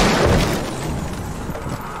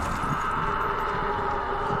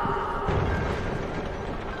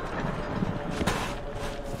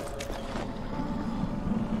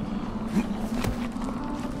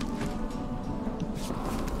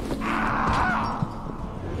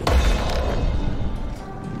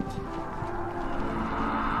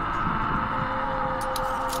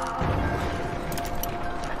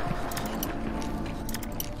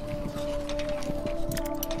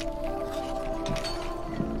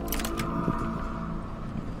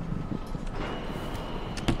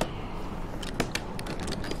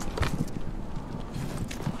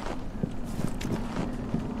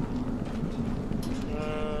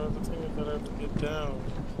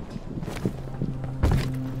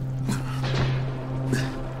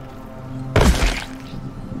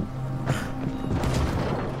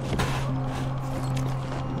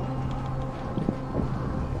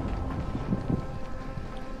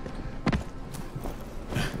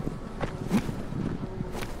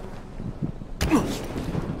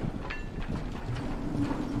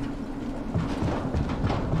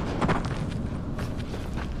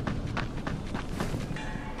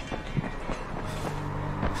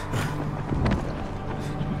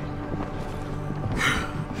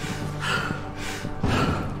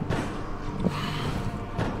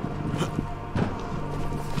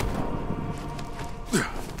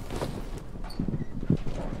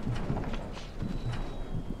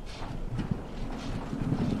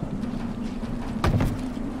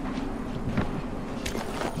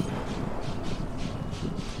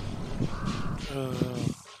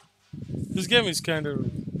 This game is kind of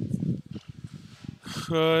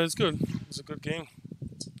it's good. It's a good game.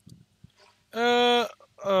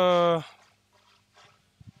 I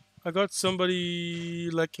got somebody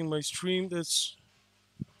liking my stream. That's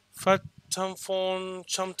Fat Tamphon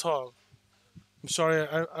Chamtog. I'm sorry,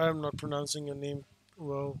 I'm not pronouncing your name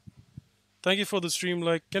well. Thank you for the stream.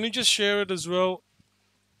 Like, can you just share it as well?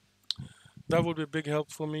 That would be a big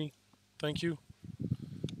help for me. Thank you.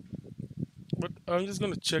 But I'm just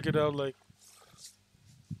gonna check it out. Like,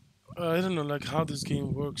 I don't know, like how this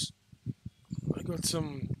game works. I got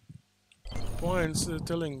some points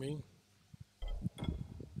telling me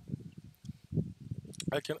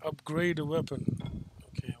I can upgrade a weapon.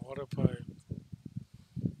 Okay, water pipe.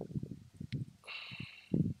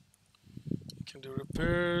 You can do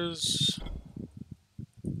repairs.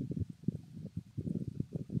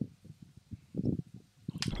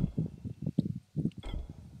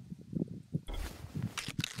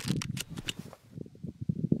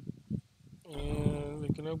 And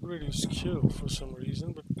you can upgrade your skill for some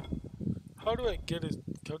reason, but how do I get it?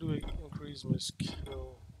 How do I increase my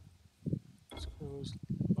skill?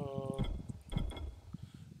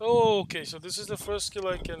 Oh, okay. So this is the first skill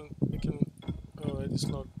I can. Oh, it's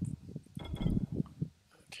not.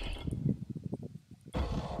 Okay.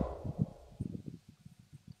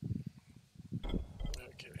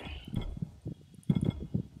 Okay.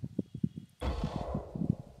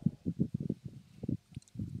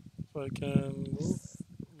 So I can move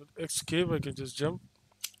with escape. I can just jump.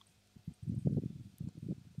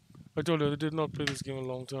 I told you I did not play this game a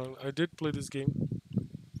long time. I did play this game,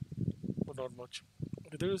 but not much.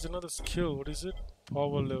 Okay, there is another skill. What is it?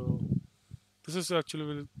 Power level. This is actually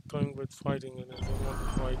really going with fighting, and I don't want to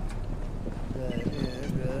fight.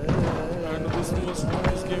 I know this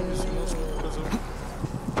game is mostly because of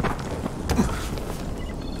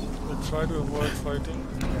I try to avoid fighting.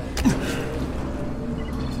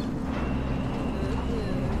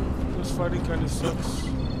 This fighting kind of sucks.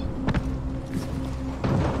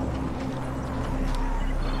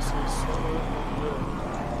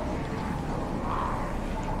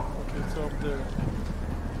 It's up there.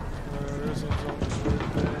 There is a zombie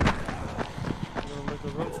right there. I'm gonna make a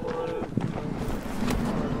run for it.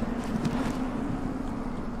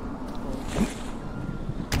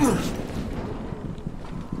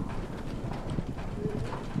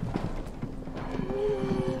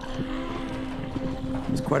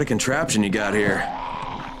 It's quite a contraption you got here.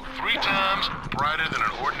 3 times brighter than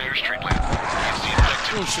an ordinary street lamp. You can see it back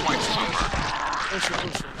to twice sunburn. Oh shit.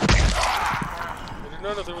 I didn't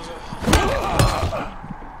know that there was a...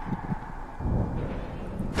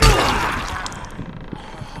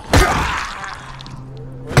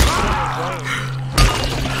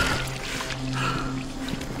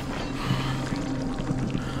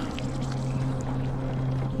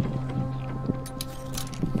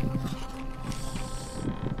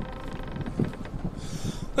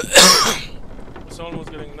 It's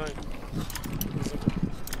almost getting night.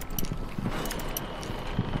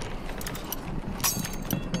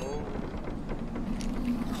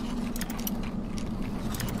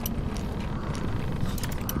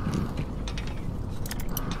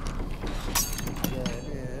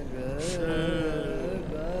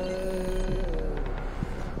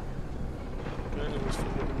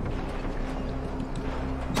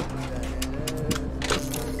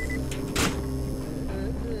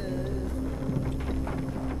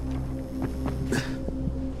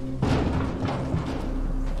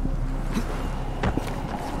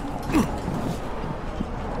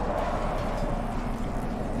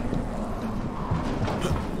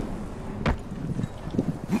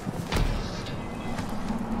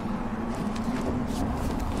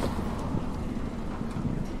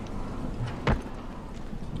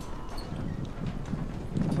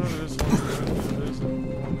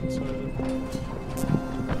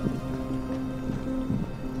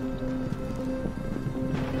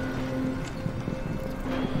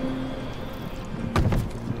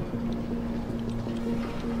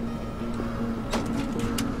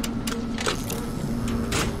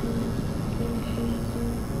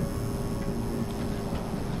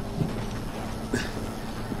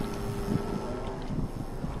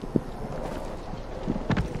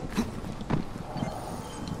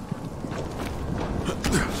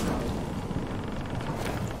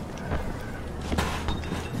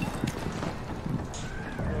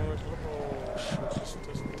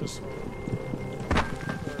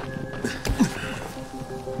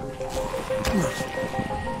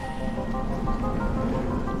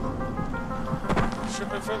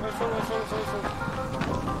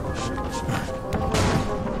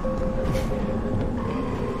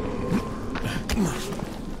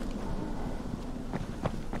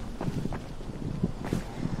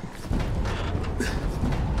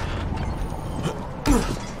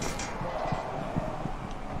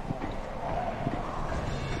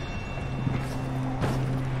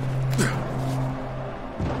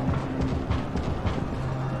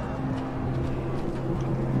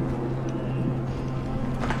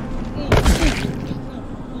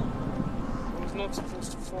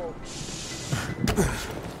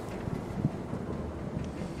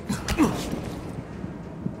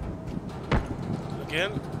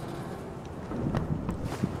 Again?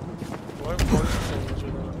 Why voice change? I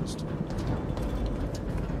don't understand.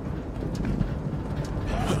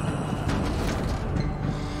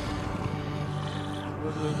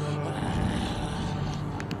 Where do I go now?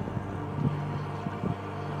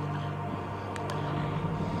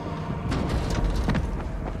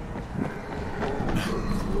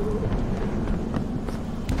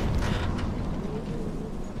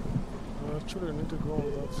 Actually, I need to go on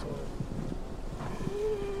that side.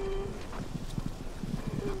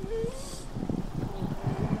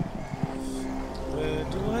 Where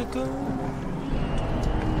do I go?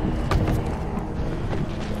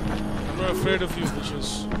 I'm not afraid of you, bitches.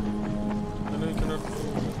 I know you cannot move.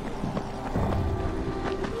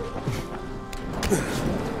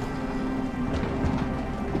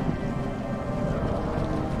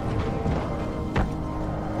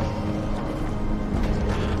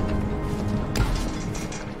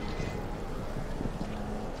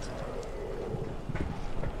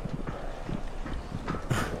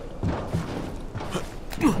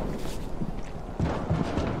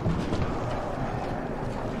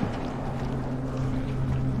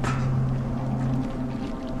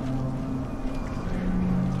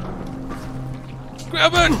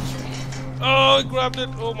 Grab it! Oh, I grabbed it.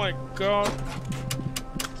 Oh my god.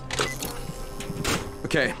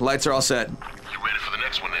 Okay, lights are all set. You ready for the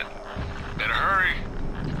next one then? Better hurry.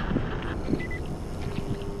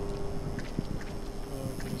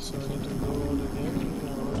 Okay, so I need to load again.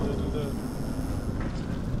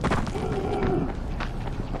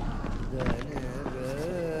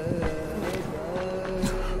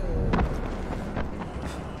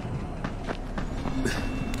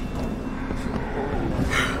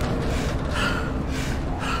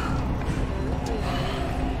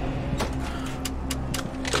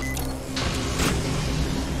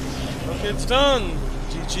 It's done!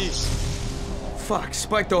 GG's. Fuck,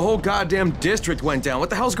 Spike, the whole goddamn district went down. What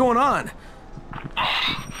the hell's going on?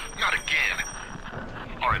 Oh, not again.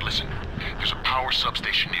 Alright, listen. There's a power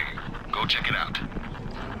substation near you. Go check it out.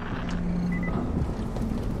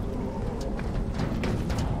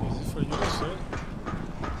 Easy for you to say.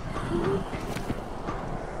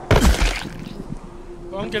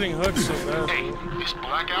 Oh, I'm getting hurt so bad. Hey, this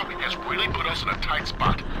blackout has really put us in a tight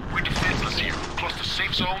spot. We're defenseless here. Plus the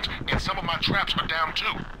safe zones and some of my traps are down too.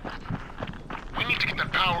 We need to get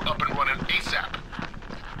that power up and running ASAP.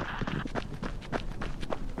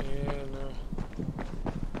 Yeah, no.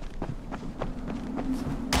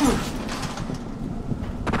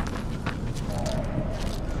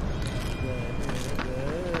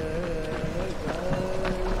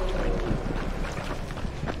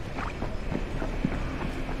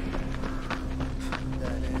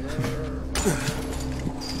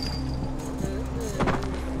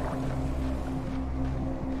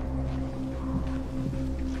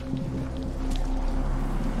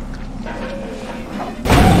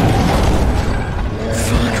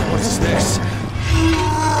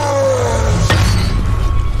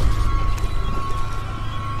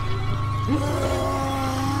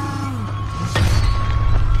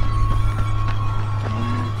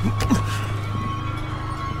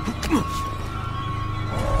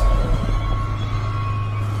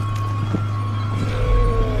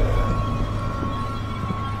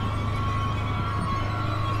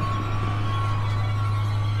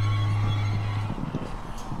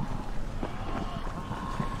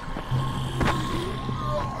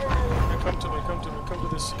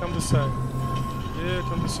 Come this side. Yeah,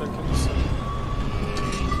 come this side, come this side.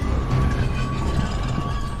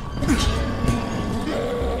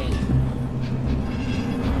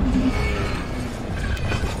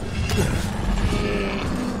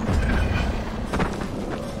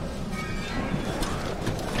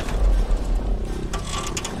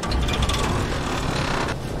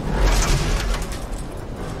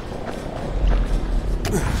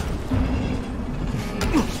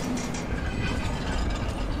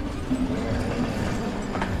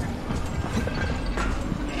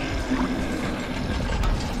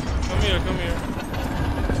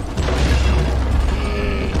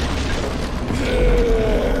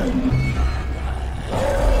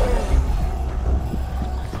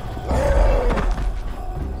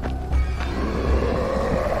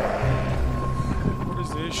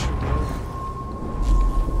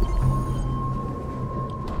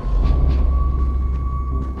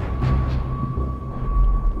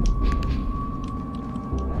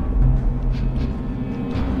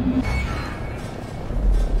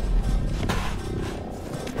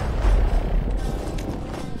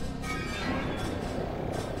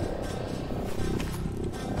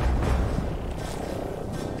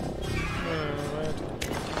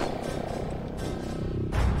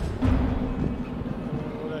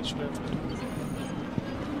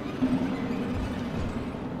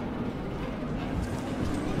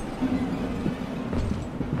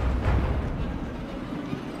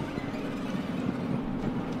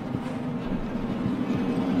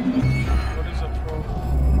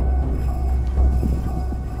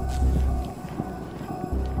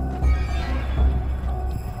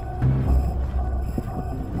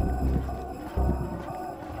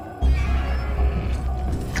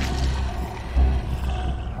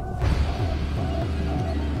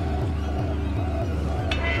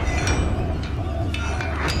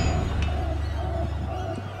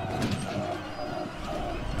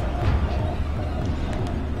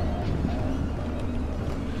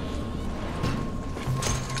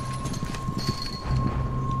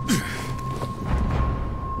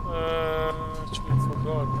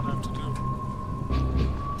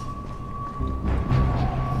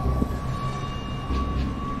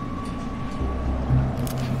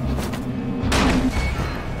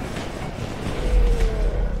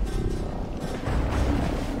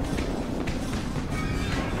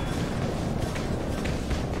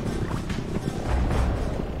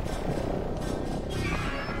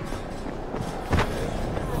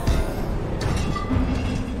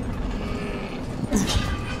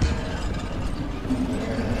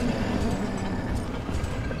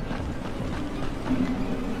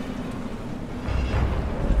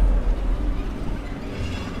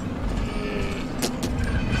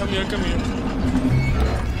 here, come here.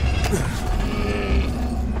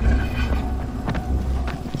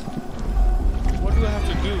 What do I have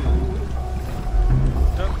to do?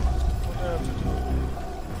 Done.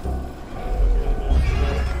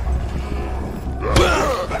 What do I have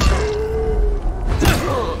to do?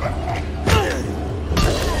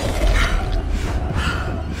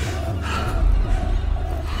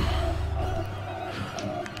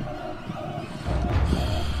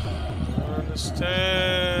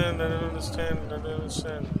 I don't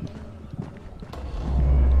understand.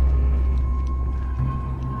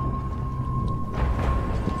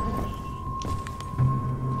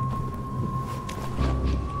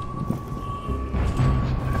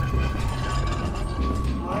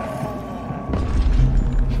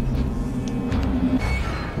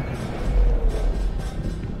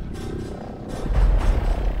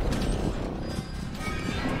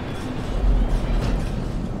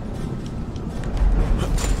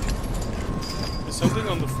 Something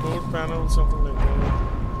on the floor panel, something like that.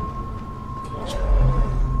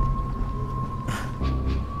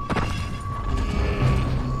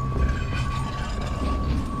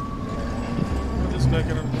 This guy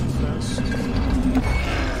cannot move fast.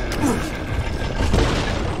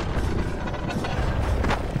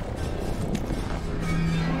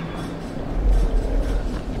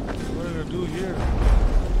 What did I do here?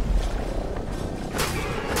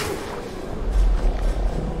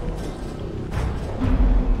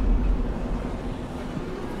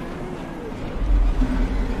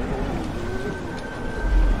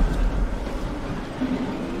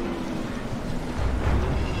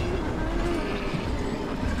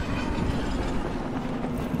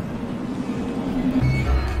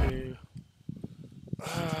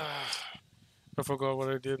 I forgot what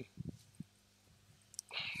I did.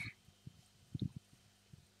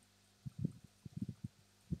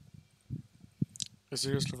 I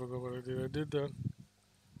seriously forgot what I did. I did that.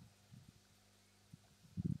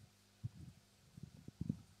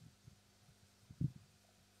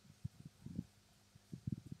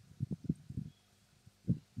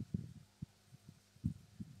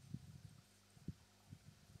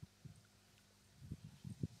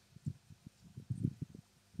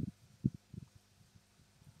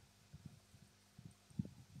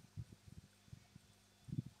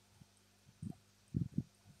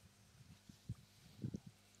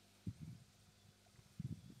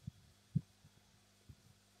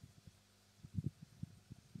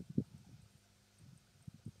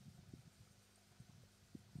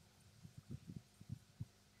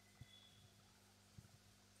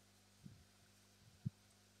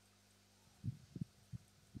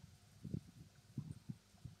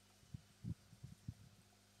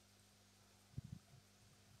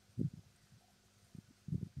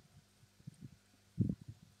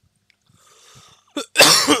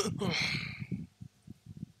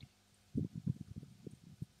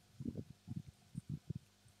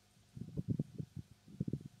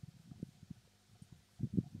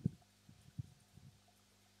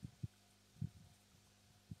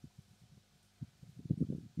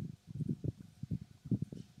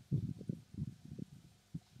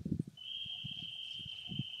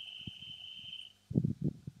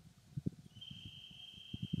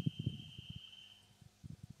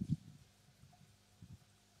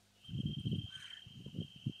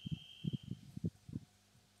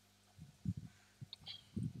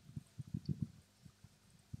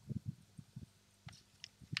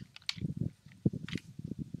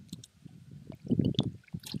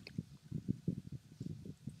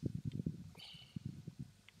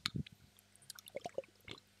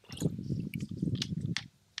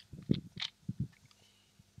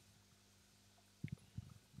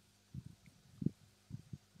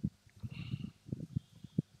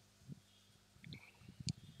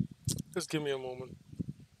 Just give me a moment.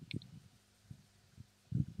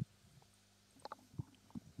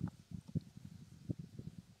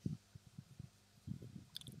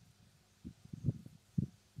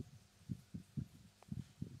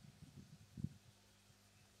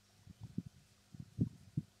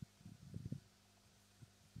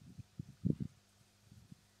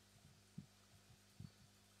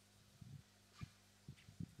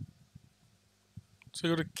 So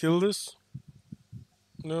I gotta kill this?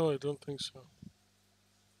 No, I don't think so.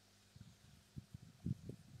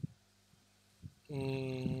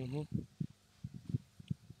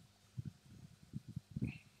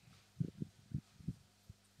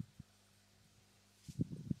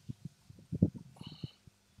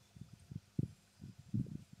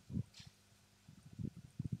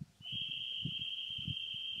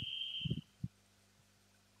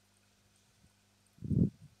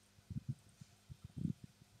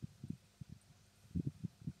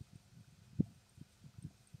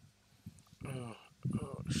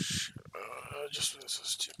 just been so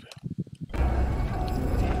stupid.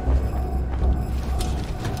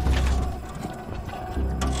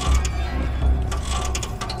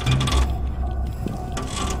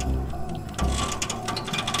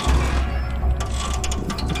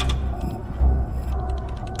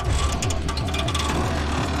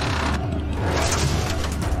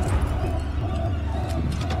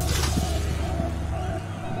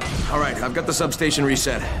 Alright, I've got the substation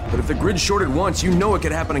reset. But if the grid shorted once, you know it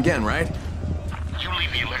could happen again, right? You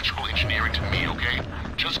leave the electrical engineering to me, okay?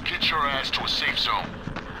 Just get your ass to a safe zone.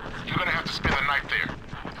 You're gonna have to spend the night there.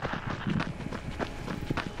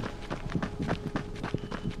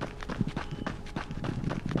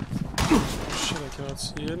 Shit, I cannot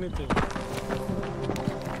see anything.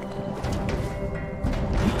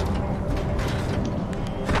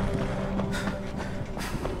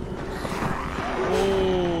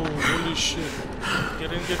 Holy shit.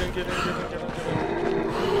 Get in.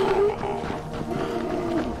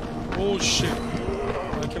 Oh shit.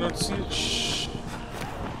 I cannot see it. Shh.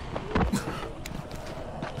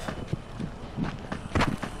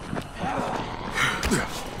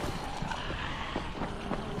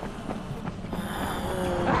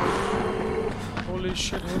 Holy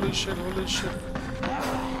shit. Holy shit!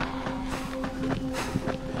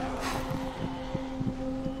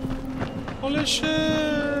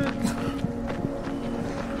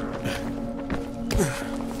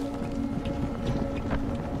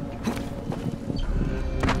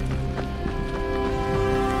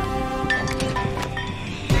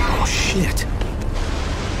 Oh shit.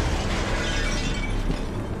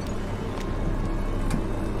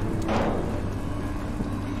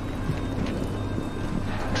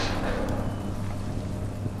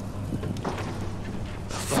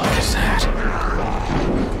 What is that?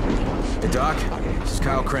 Hey Doc, this is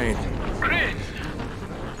Kyle Crane. Crane!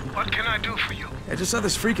 What can I do for you? I just saw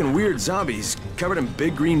this freaking weird zombie. He's covered in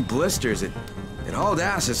big green blisters. It hauled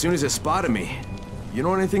ass as soon as it spotted me. You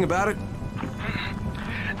know anything about it?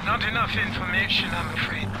 Not enough information, I'm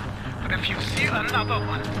afraid. But if you see another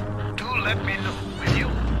one, do let me know, will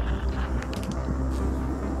you?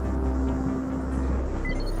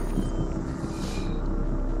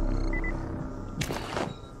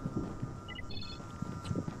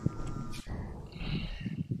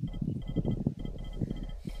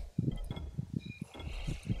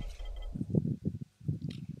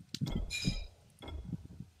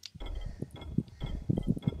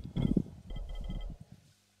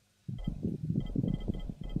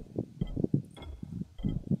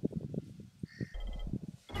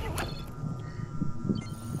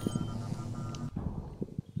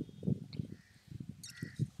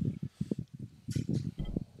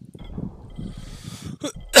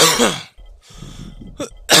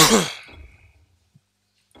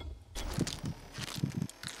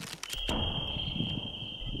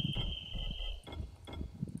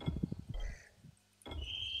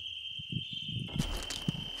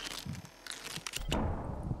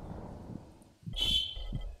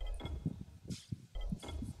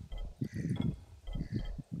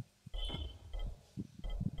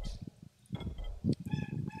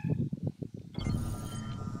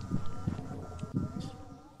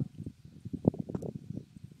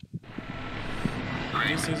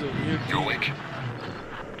 This is a weird You awake?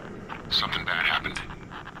 Something bad happened.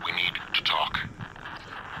 We need to talk.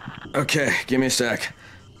 Okay, give me a sec.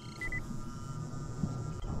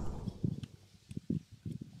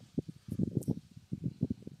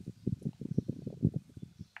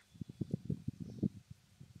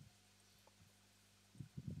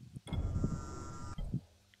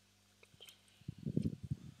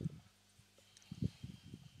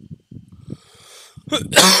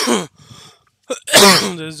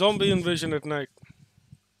 There's zombie invasion at night.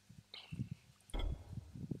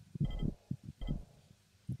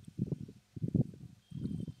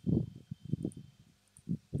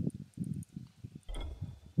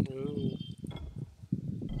 Ooh.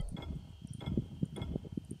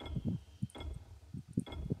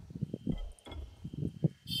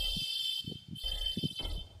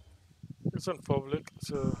 It's not public,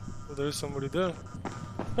 so there is somebody there.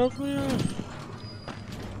 Help me out.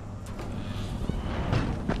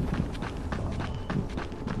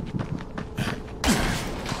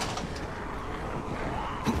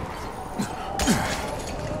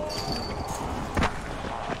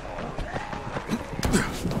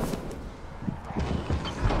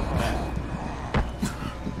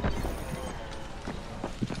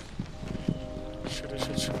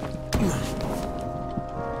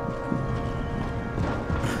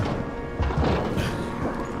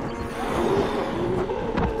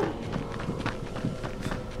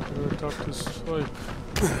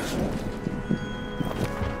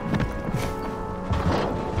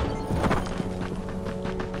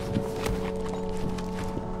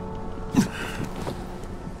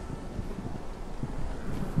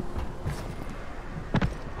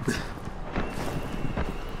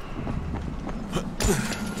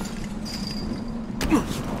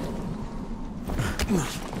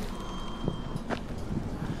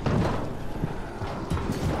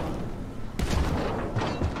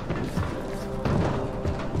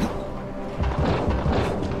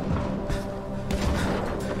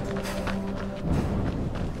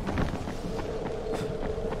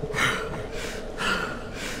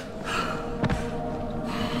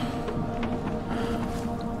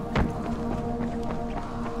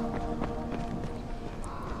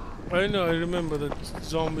 I know, I remember that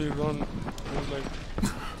zombie run. There was like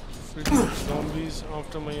freaking zombies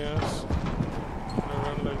after my ass. And I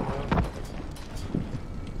ran like that.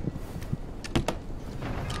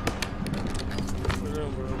 I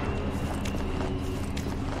remember.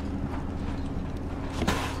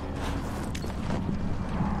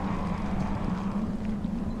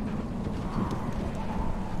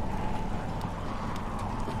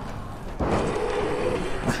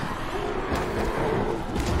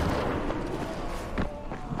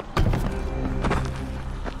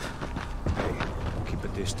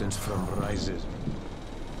 From rises.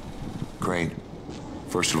 Crane,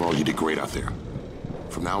 first of all, you did great out there.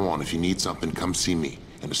 From now on, if you need something, come see me.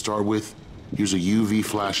 And to start with, here's a UV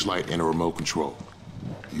flashlight and a remote control.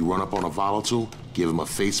 You run up on a volatile, give him a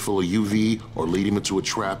face full of UV, or lead him into a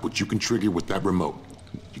trap which you can trigger with that remote.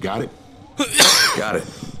 You got it? Got it.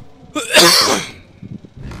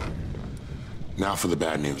 Now for the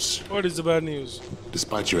bad news. What is the bad news?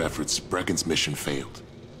 Despite your efforts, Brecken's mission failed.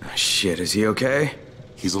 Shit, is he okay?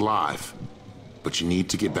 He's alive, but you need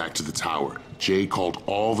to get back to the tower. Jade called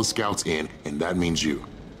all the scouts in, and that means you.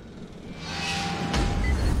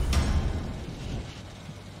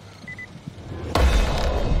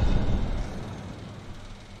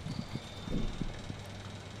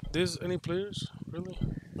 There's any players? Really?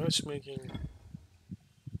 Matchmaking.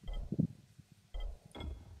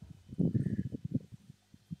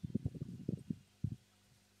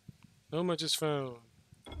 No matches found.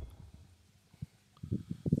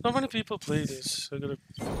 Not many people play this. I gotta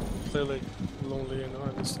play like lonely, and I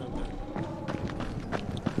understand that.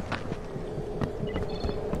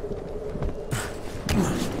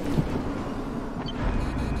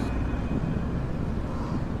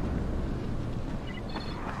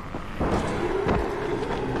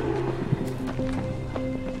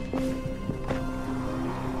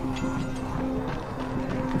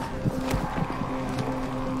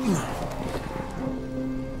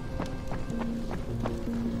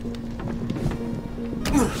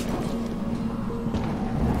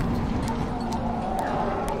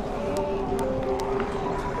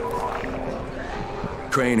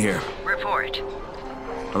 Crane here. Report.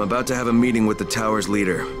 I'm about to have a meeting with the tower's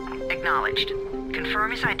leader. Acknowledged.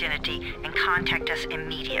 Confirm his identity and contact us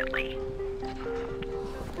immediately.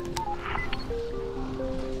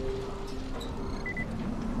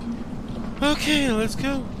 Okay, let's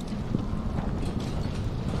go.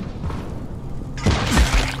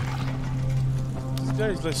 This guy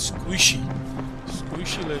is like squishy.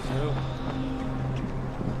 Squishy like hell.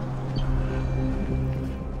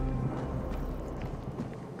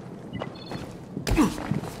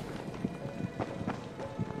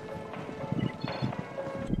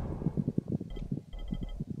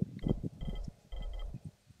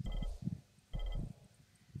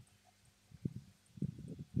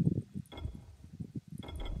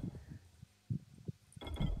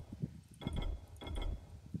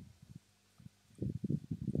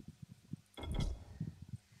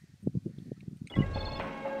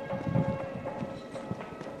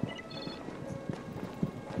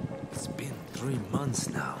 It's been 3 months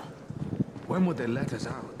now. When would they let us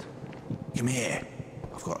out? Come here.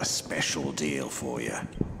 I've got a special deal for you.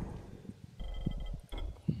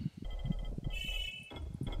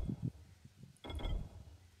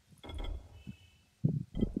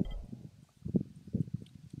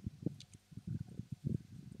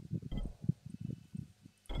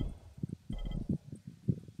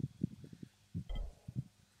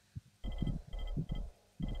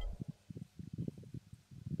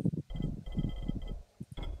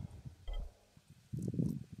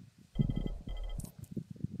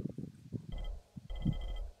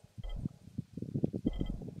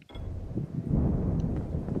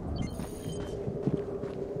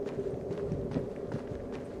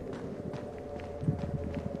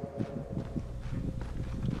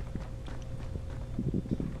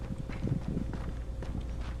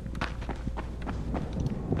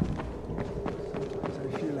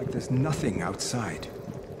 There's nothing outside.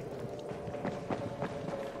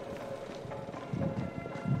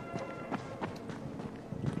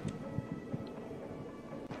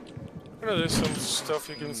 I know there's some stuff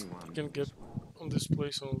you can get on this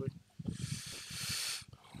place only.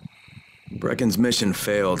 Brecken's mission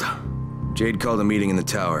failed. Jade called a meeting in the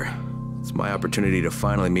tower. It's my opportunity to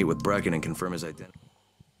finally meet with Brecken and confirm his identity.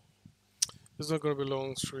 It's not gonna be a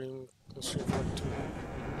long stream. I'll stream for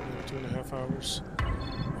like 2.5 hours.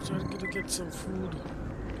 I'm trying to get some food.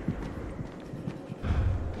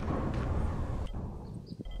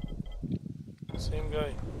 Same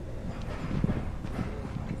guy.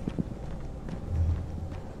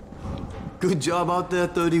 Good job out there,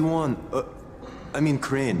 31. I mean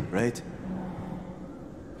Crane, right?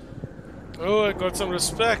 Oh, I got some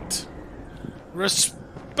respect.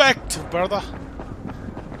 Respect, brother.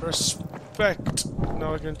 Respect.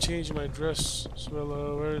 Now I can change my dress as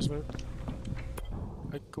well. Where is my...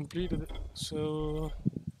 I completed it. So...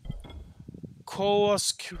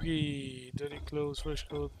 Kowski, dirty clothes, fresh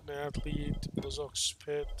clothes, an athlete, Bozok's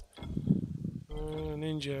pet,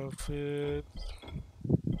 ninja outfit.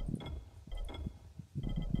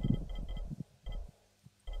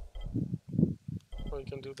 Oh, you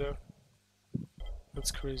can do that.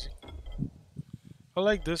 That's crazy. I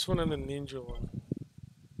like this one and the ninja one.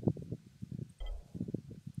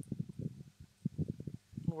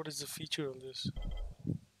 What is the feature on this?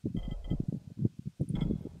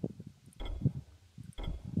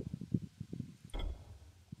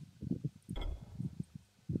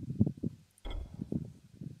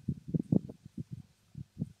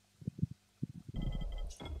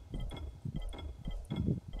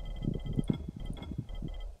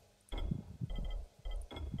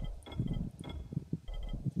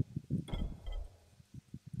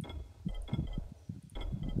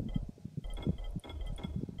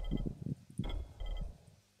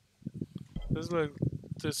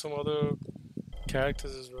 There's some other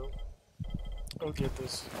characters as well. I'll get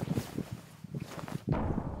this.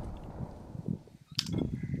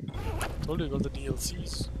 Told you I got the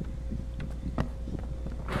DLCs.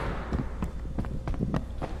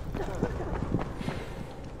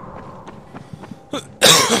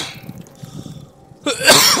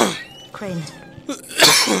 Crane.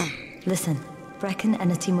 Listen, Brecken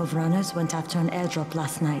and a team of runners went after an airdrop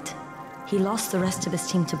last night. He lost the rest of his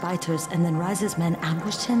team to biters, and then Rise's men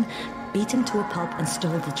ambushed him, beat him to a pulp, and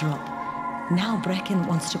stole the drop. Now Brecken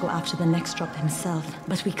wants to go after the next drop himself,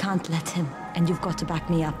 but we can't let him, and you've got to back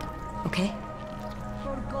me up, okay?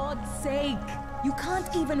 For God's sake! You can't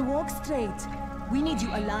even walk straight! We need you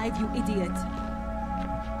alive, you idiot!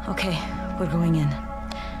 Okay, we're going in.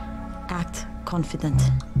 Act confident.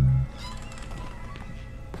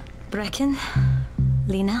 Brecken?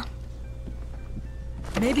 Lena?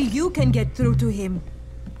 Maybe you can get through to him.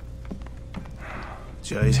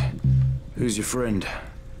 Jade, who's your friend?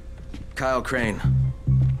 Kyle Crane.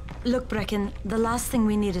 Look, Brecken, the last thing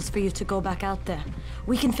we need is for you to go back out there.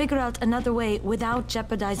 We can figure out another way without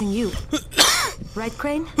jeopardizing you. Right,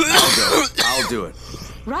 Crane? I'll do it.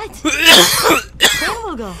 Right. Crane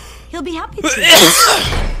will go. He'll be happy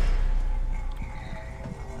to.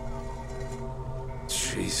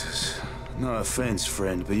 Jesus. No offense,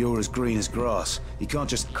 friend, but you're as green as grass. You can't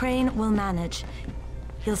just... Crane will manage.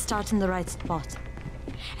 He'll start in the right spot.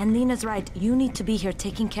 And Lena's right, you need to be here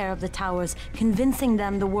taking care of the towers, convincing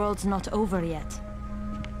them the world's not over yet.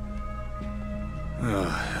 Oh,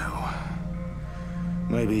 hell.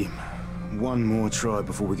 Maybe one more try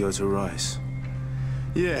before we go to Rise.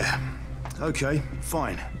 Yeah, okay,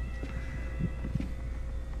 fine.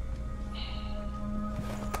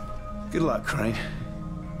 Good luck, Crane.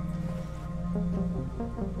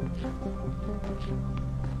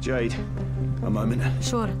 Jade, a moment.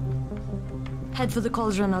 Sure. Head for the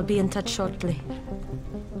cauldron. I'll be in touch shortly.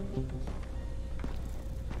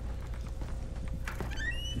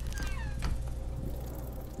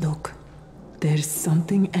 Look, there's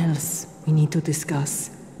something else we need to discuss.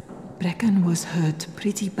 Brecken was hurt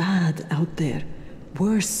pretty bad out there.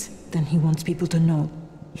 Worse than he wants people to know.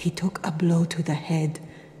 He took a blow to the head.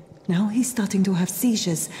 Now he's starting to have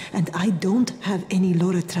seizures, and I don't have any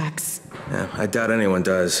Loratrax. Yeah, I doubt anyone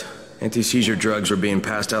does. Anti-seizure drugs were being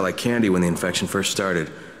passed out like candy when the infection first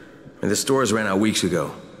started. And the stores ran out weeks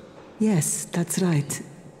ago. Yes, that's right.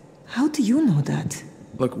 How do you know that?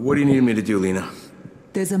 Look, what do you need me to do, Lena?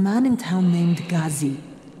 There's a man in town named Gazi.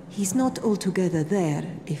 He's not altogether there,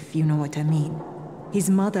 if you know what I mean. His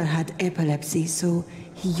mother had epilepsy, so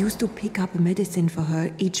he used to pick up medicine for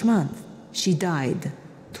her each month. She died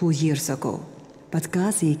 2 years ago. But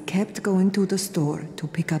Gazi kept going to the store to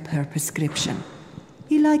pick up her prescription.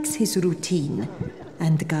 He likes his routine,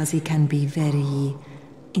 and Gazi can be very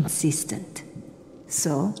insistent.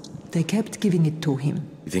 So, they kept giving it to him.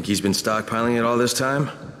 You think he's been stockpiling it all this time?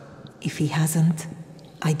 If he hasn't,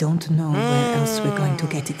 I don't know where else we're going to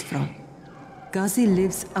get it from. Gazi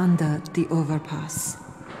lives under the overpass.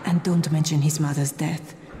 And don't mention his mother's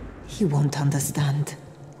death. He won't understand.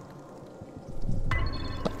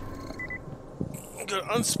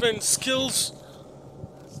 Got unspent skills.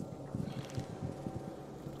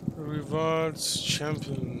 Rewards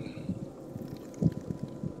champion.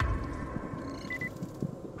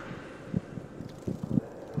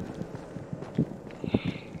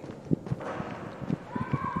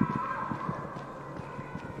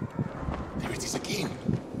 There it is again.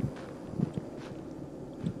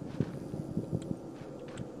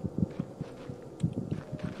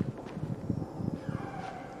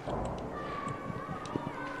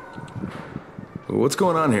 What's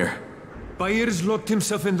going on here? Byers locked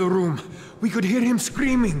himself in the room. We could hear him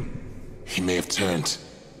screaming. He may have turned.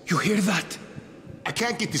 You hear that? I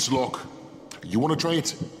can't get this lock. You want to try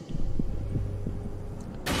it?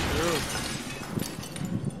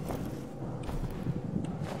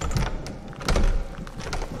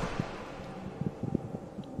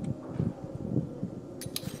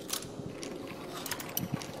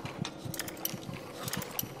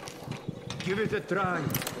 Give it a try.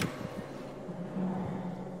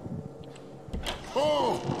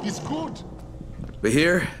 Oh, it's good.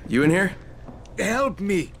 Bahir, you in here? Help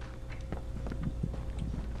me!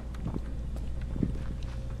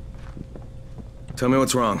 Tell me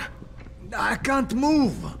what's wrong. I can't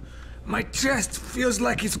move. My chest feels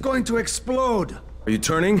like it's going to explode. Are you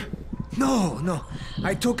turning? No.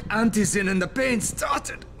 I took antizin and the pain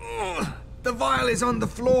started. Ugh. The vial is on the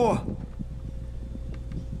floor.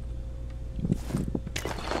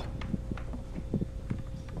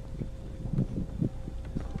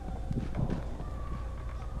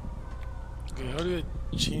 Okay, how do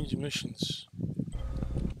I change missions?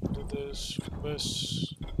 Do this,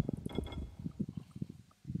 request.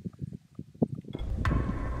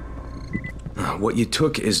 What you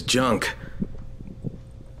took is junk.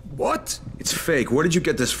 What? It's fake. Where did you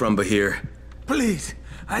get this from, Bahir? Please,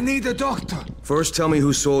 I need a doctor. First, tell me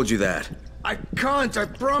who sold you that. I can't, I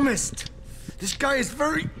promised. This guy is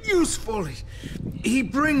very useful. He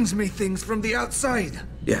brings me things from the outside.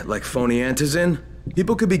 Yeah, like phony antizin?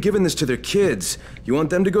 People could be giving this to their kids. You want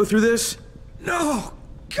them to go through this? No!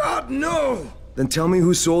 God, no! Then tell me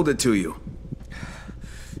who sold it to you.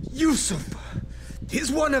 Yusuf.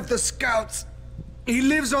 He's one of the scouts. He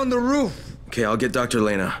lives on the roof. Okay, I'll get Dr.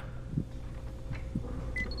 Lena.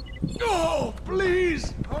 No,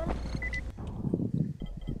 please!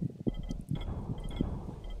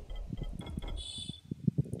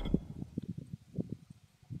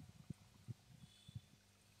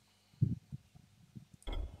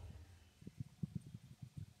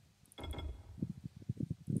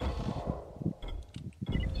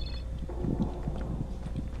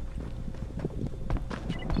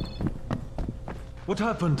 What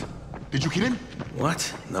happened? Did you kill him?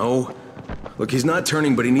 What? No. Look, he's not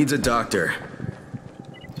turning, but he needs a doctor.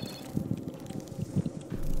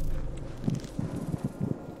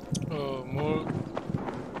 Oh, more.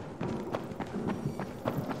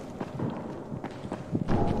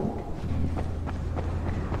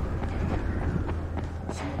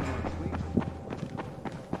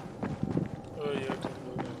 Oh, yeah,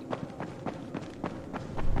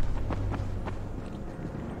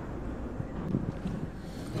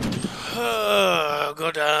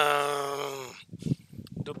 go down.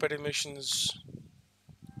 Do petty missions.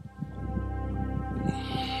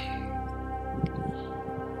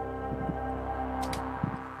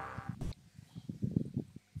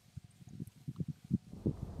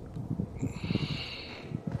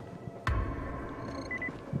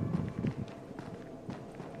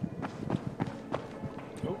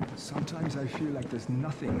 Sometimes I feel like there's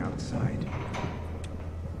nothing outside.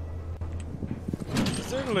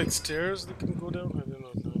 Is there like stairs that can go down? I do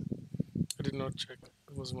not know. I did not check.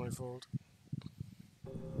 It was my fault.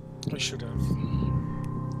 I should have.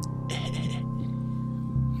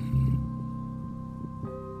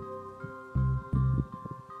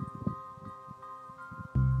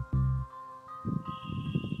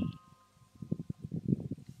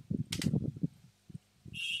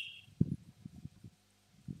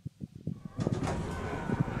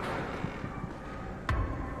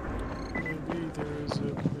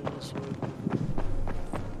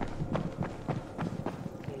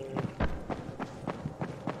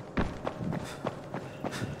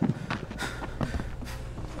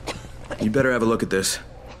 You better have a look at this.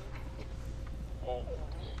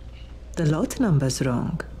 The lot number's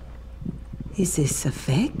wrong. Is this a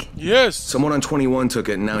fake? Yes! Someone on 21 took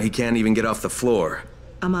it, and now he can't even get off the floor.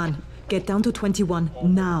 Aman, get down to 21,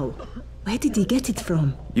 now. Where did he get it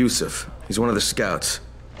from? Yusuf. He's one of the scouts.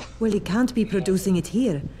 Well, he can't be producing it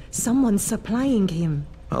here. Someone's supplying him.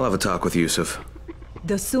 I'll have a talk with Yusuf.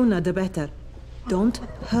 The sooner, the better. Don't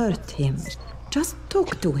hurt him. Just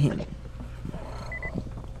talk to him.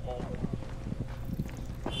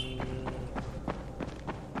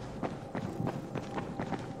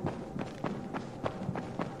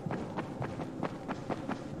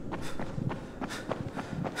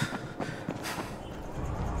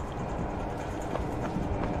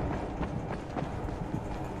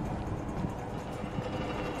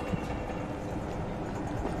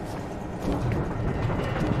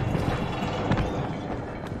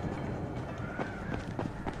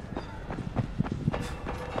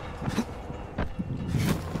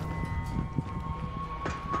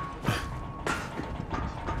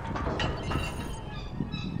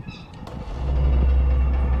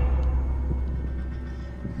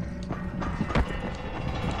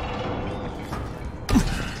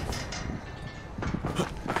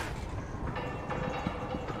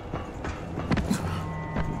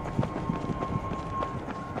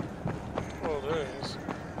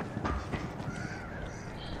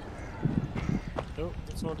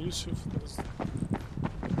 Not Yusuf, this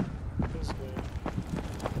guy.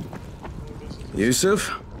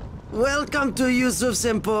 Yusuf? Welcome to Yusuf's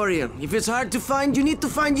Emporium. If it's hard to find, you need to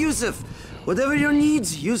find Yusuf. Whatever your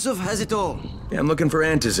needs, Yusuf has it all. Yeah, I'm looking for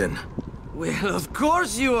Antizin. Well, of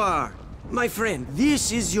course you are. My friend,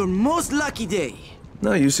 this is your most lucky day.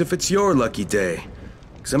 No, Yusuf, it's your lucky day.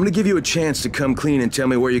 Because I'm gonna give you a chance to come clean and tell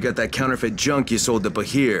me where you got that counterfeit junk you sold to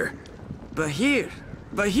Bahir. Bahir?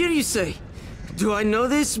 Bahir, you say? Do I know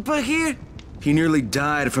this, Bahir? He nearly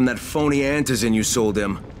died from that phony Antizin you sold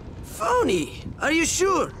him. Phony? Are you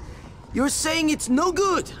sure? You're saying it's no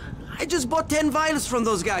good? I just bought 10 vials from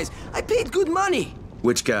those guys. I paid good money.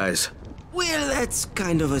 Which guys? Well, that's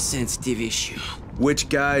kind of a sensitive issue. Which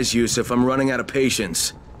guys, Yusuf? I'm running out of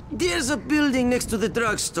patience. There's a building next to the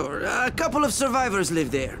drugstore. A couple of survivors live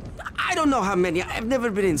there. I don't know how many. I've never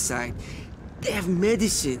been inside. They have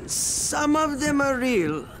medicines. Some of them are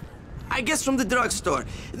real. I guess from the drugstore.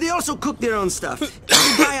 They also cook their own stuff.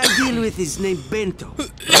 The guy I deal with is named Bento.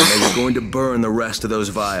 Now you're going to burn the rest of those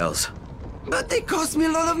vials. But they cost me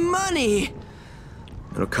a lot of money.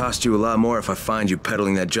 It'll cost you a lot more if I find you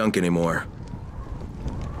peddling that junk anymore.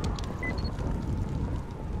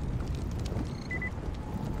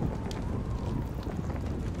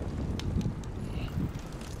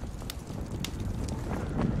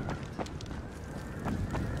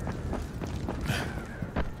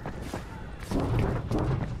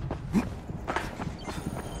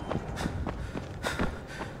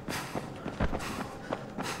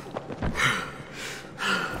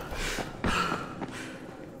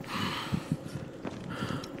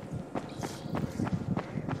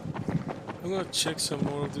 I'm gonna check some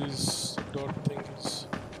more of these dot things.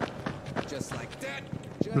 Just like that.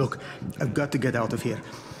 Look, I've got to get out of here.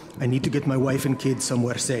 I need to get my wife and kids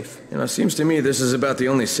somewhere safe. You know, it seems to me this is about the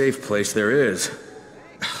only safe place there is.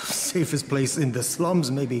 Safest place in the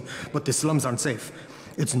slums, maybe, but the slums aren't safe.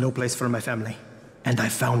 It's no place for my family. And I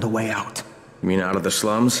found a way out. You mean out of the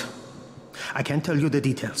slums? I can't tell you the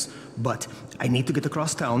details, but I need to get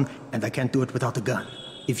across town, and I can't do it without a gun.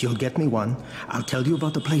 If you'll get me one, I'll tell you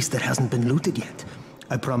about a place that hasn't been looted yet.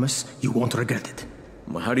 I promise you won't regret it.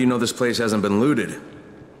 Well, how do you know this place hasn't been looted?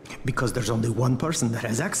 Because there's only one person that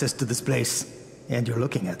has access to this place, and you're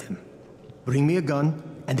looking at him. Bring me a gun,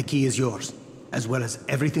 and the key is yours, as well as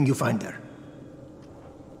everything you find there.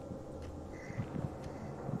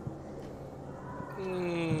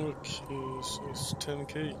 Okay, so it's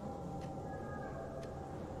 10k.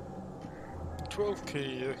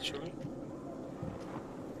 12k actually.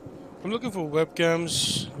 I'm looking for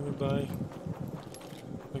webcams. Let me buy.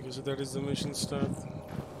 Okay, so that is the mission start. Is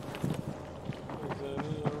there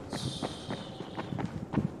any else?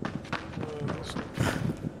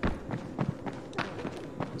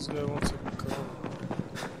 This guy wants a car.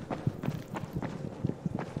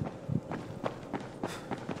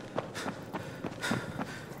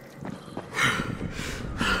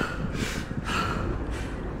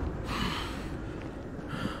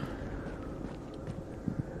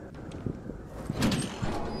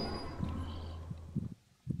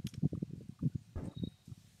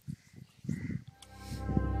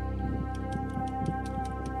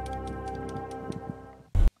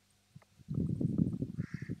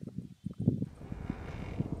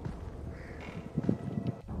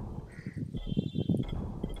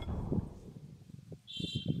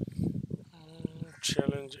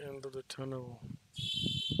 Challenge end of the tunnel.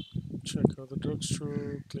 Check out the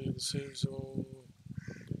drugstore, clear the safe zone.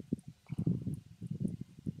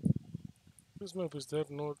 This map is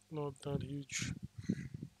not that huge.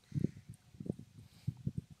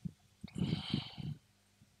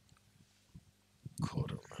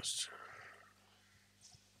 CoolerMaster.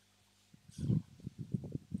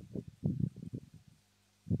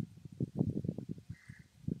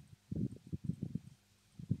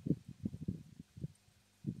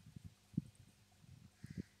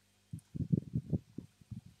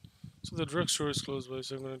 So the drugstore is close by,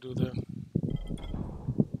 so I'm gonna do that.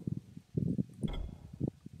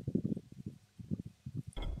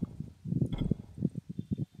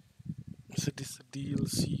 So this is the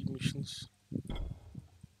DLC missions.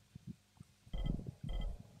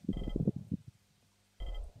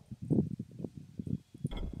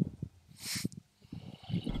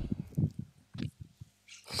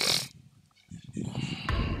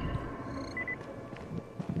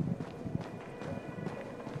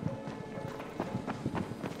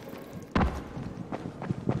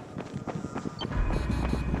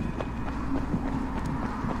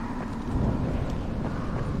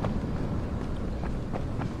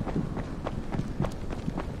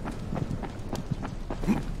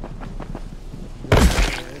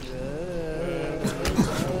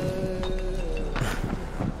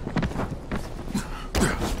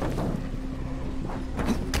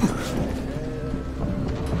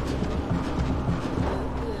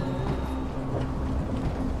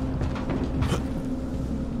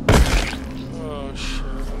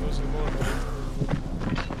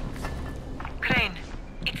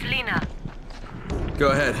 Go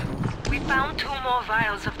ahead. We found 2 more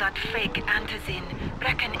vials of that fake antizin.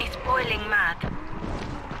 Brecken is boiling mad.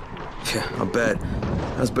 Yeah, I'll bet.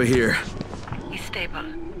 How's Bahir? He's stable.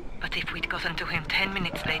 But if we'd gotten to him 10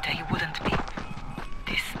 minutes later, he wouldn't be.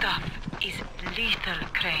 This stuff is lethal,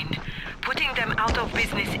 Crane. Putting them out of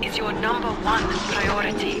business is your #1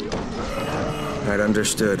 priority. Right,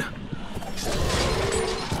 understood.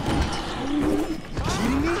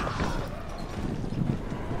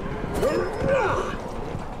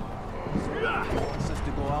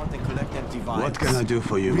 What can I do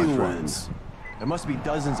for you, my friends? There must be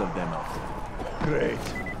dozens of them out there. Great.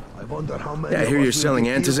 I wonder how many. Yeah, I hear you're selling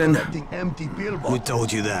antizin. Who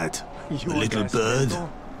told you that? The little bird?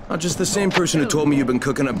 Oh, just the same person who told me you've been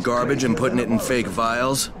cooking up garbage and putting it in fake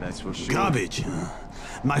vials? That's for sure. Garbage?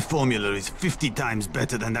 My formula is 50 times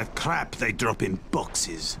better than that crap they drop in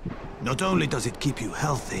boxes. Not only does it keep you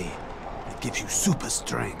healthy, it gives you super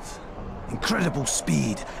strength, incredible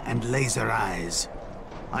speed, and laser eyes.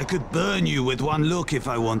 I could burn you with one look if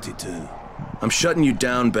I wanted to. I'm shutting you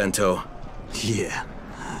down, Bento. Yeah.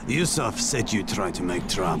 Yusuf said you tried to make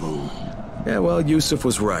trouble. Yeah, well, Yusuf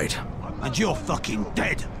was right. And you're fucking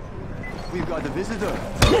dead. We've got a visitor.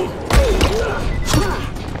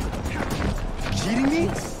 Cheating me?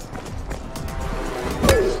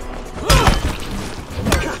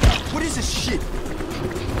 What is this shit?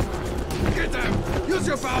 Get them! Use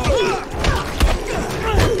your power!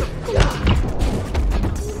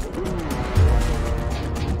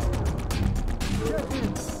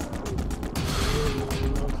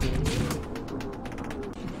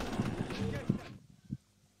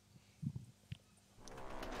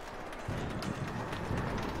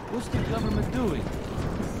 What's the government doing?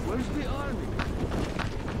 Where's the army?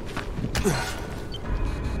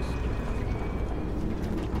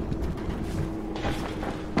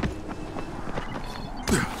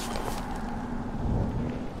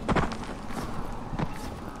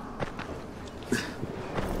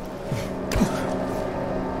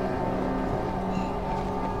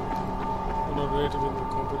 I'm not ready to win the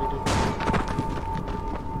competitive.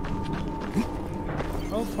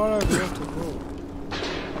 How far do we have to go?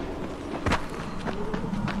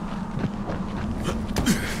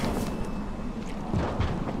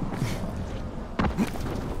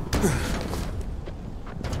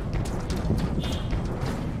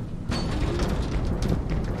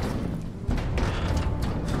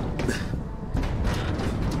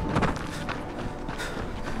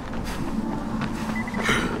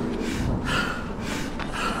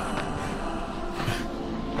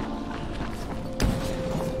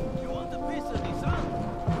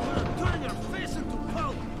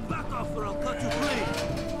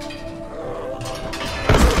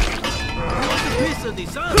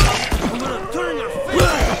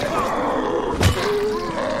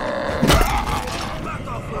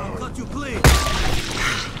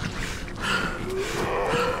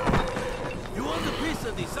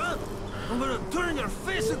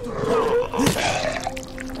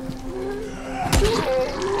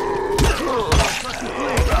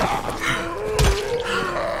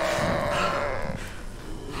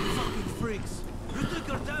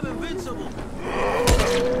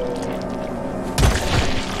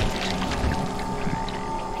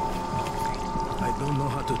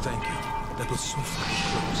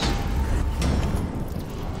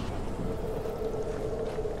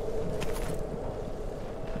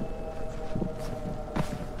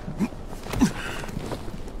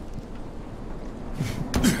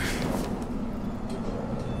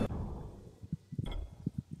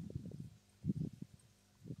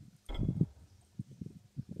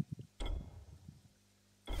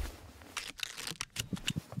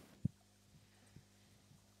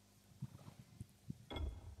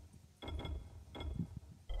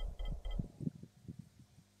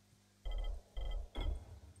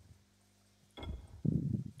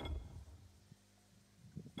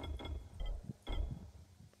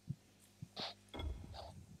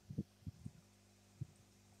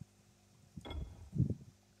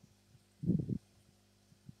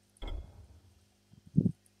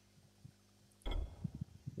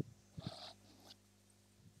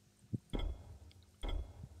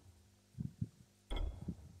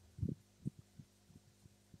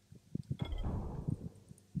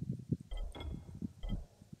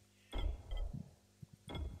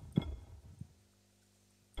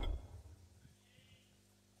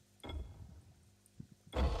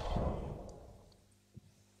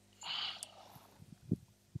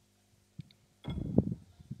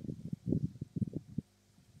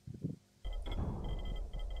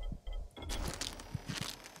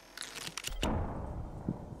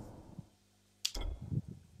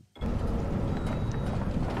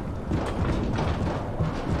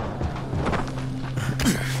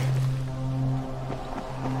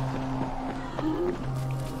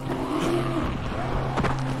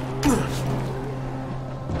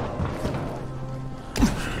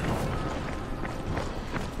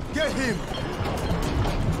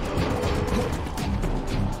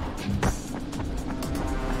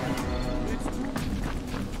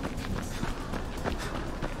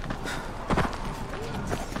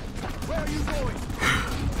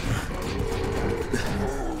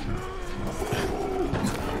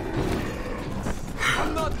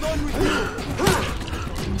 done with you!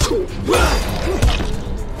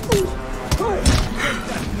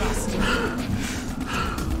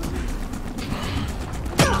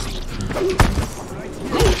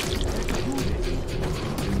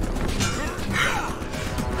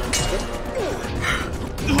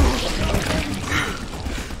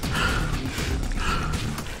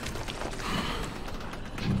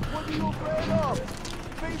 What are you afraid of?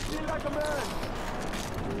 Face me like a man!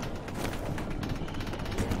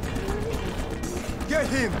 Get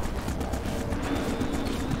him!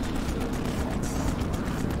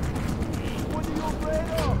 What are you afraid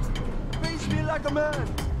of? Face me like a man!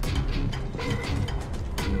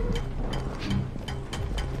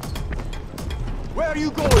 Where are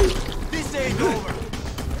you going? This ain't over!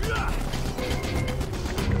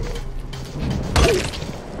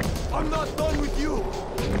 I'm not done with you!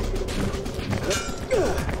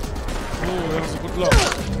 Oh, that was a good block.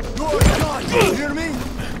 You're not, you hear me?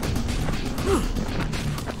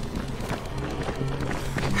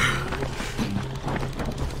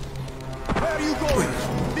 Where are you going?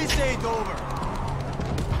 This ain't over!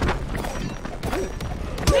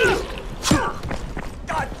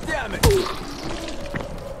 God damn it!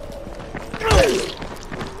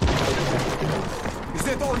 Is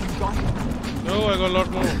that all you got? No, I got a lot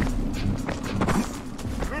more.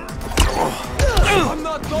 I'm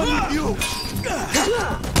not done with you!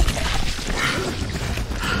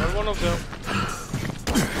 Not one of them.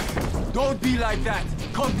 Don't be like that!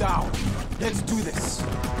 Calm down! Let's do this!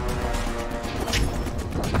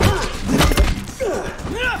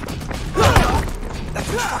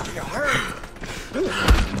 That's fucking hurt!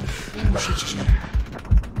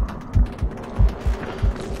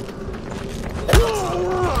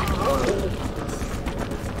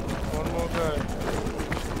 One more guy.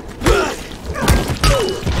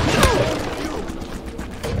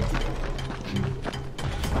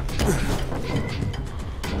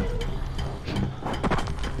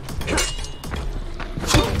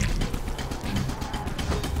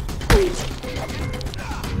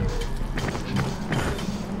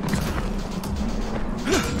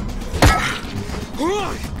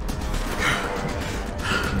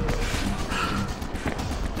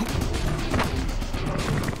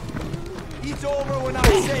 It's over when I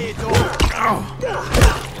say it's over!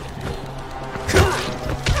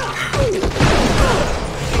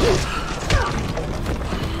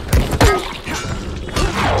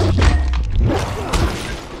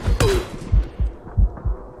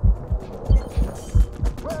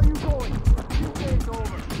 Where are you going? This ain't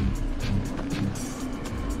over!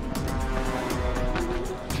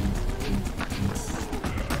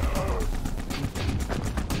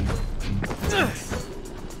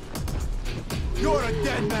 You're a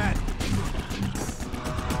dead man!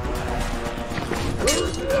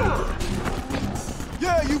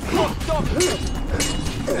 Yeah, you fucked up!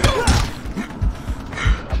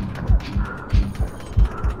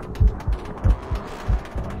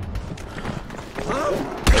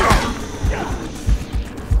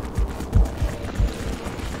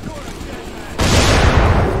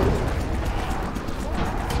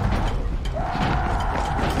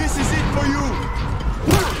 This is it for you!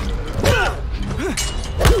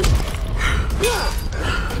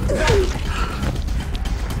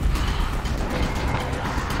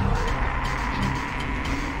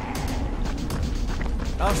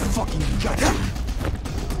 I'll fucking gut you!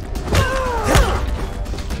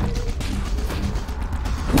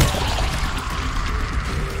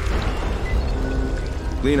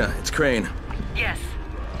 Lena, it's Crane. Yes.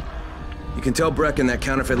 You can tell Brecken that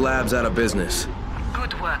counterfeit lab's out of business.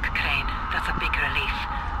 Good work, Crane. That's a big relief.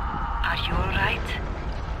 Are you alright?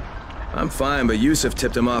 I'm fine, but Yusuf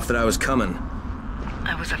tipped him off that I was coming.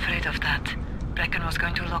 I was afraid of that. Brecken was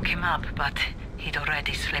going to lock him up, but he'd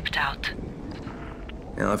already slipped out.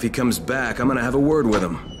 Now, if he comes back, I'm gonna have a word with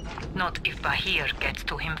him. Not if Bahir gets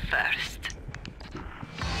to him first.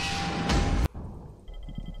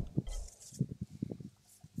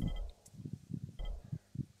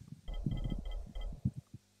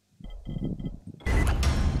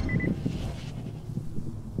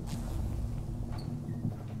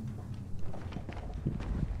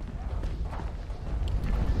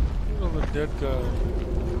 Look at the dead guy.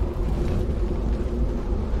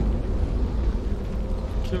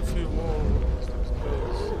 Kill a few more.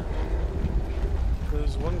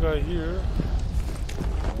 There's one guy here.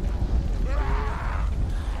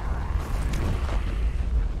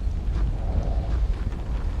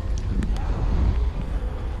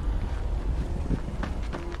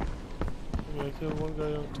 Yeah, I killed one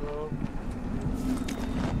guy on top.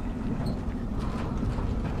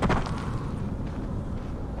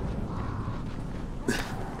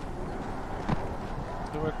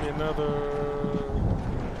 there might be another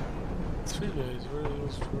 3 guys. Where are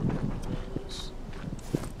those 4? There it is.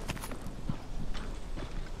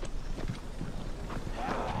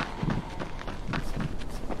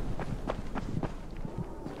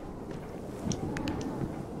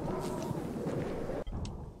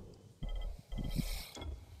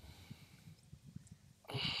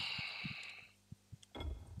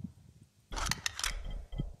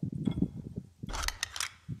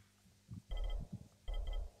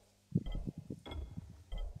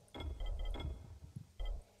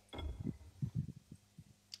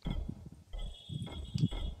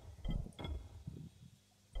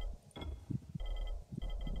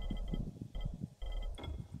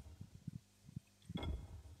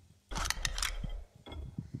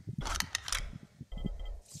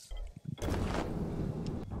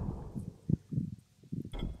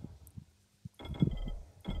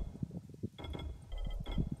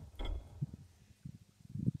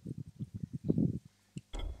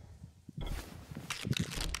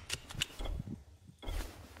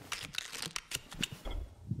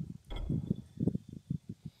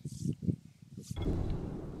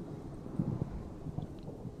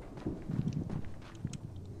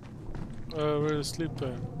 Where is sleep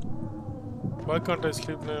time? Why can't I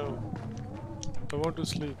sleep now? I want to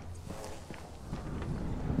sleep.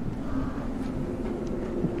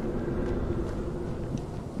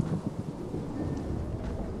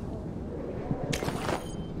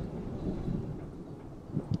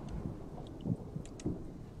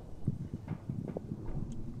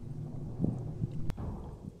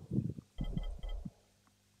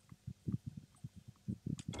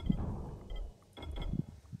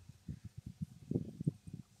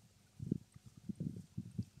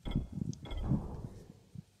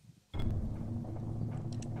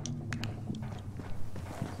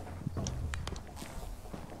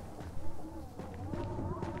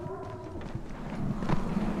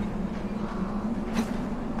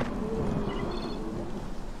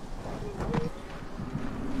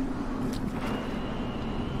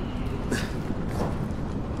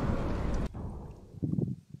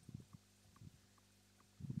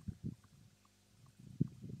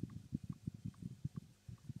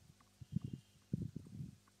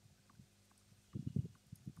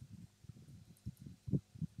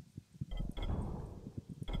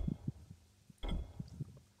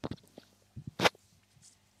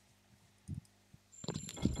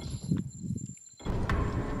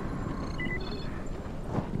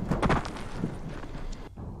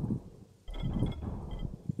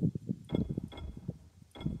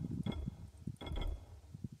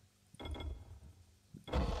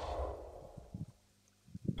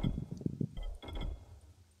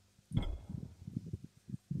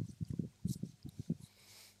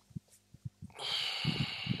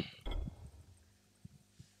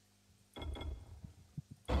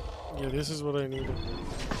 Yeah, this is what I needed. I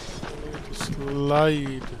need to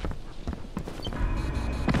slide.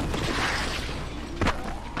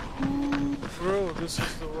 Bro, this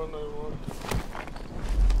is the one I want.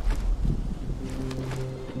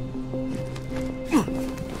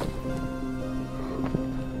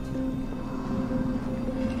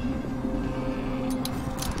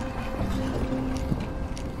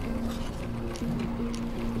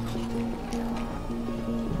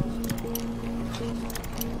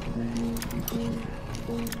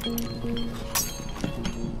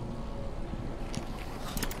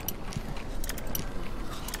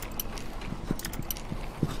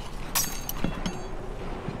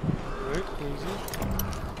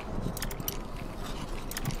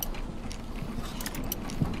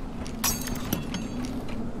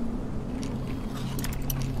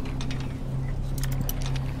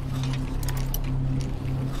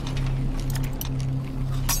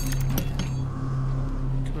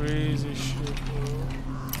 Crazy shit, bro.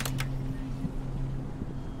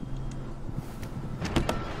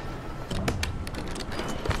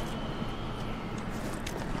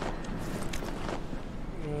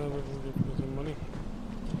 Yeah, let's get me some money.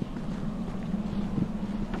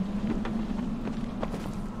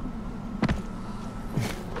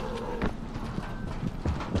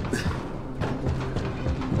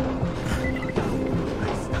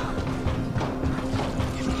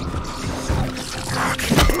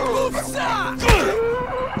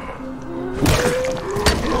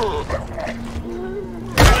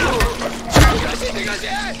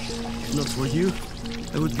 If not for you,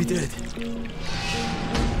 I would be dead.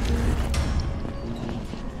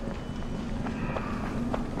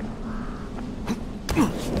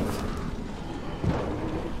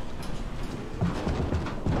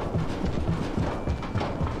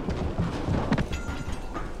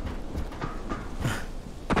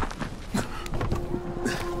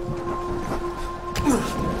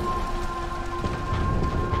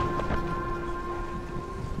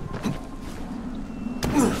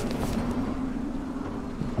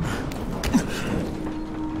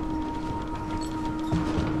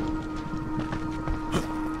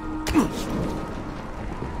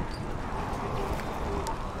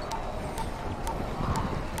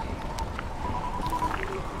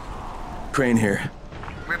 Crane here.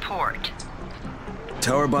 Report.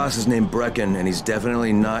 Tower boss is named Brecken, and he's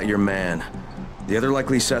definitely not your man. The other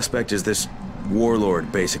likely suspect is this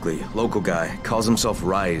warlord, basically. Local guy. Calls himself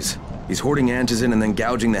Rise. He's hoarding antizin and then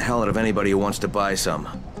gouging the hell out of anybody who wants to buy some.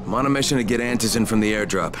 I'm on a mission to get antizin from the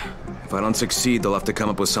airdrop. If I don't succeed, they'll have to come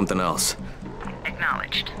up with something else.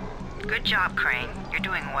 Acknowledged. Good job, Crane. You're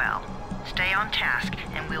doing well. Stay on task,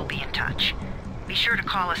 and we'll be in touch. Be sure to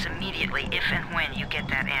call us immediately if and when you get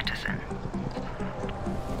that antizin.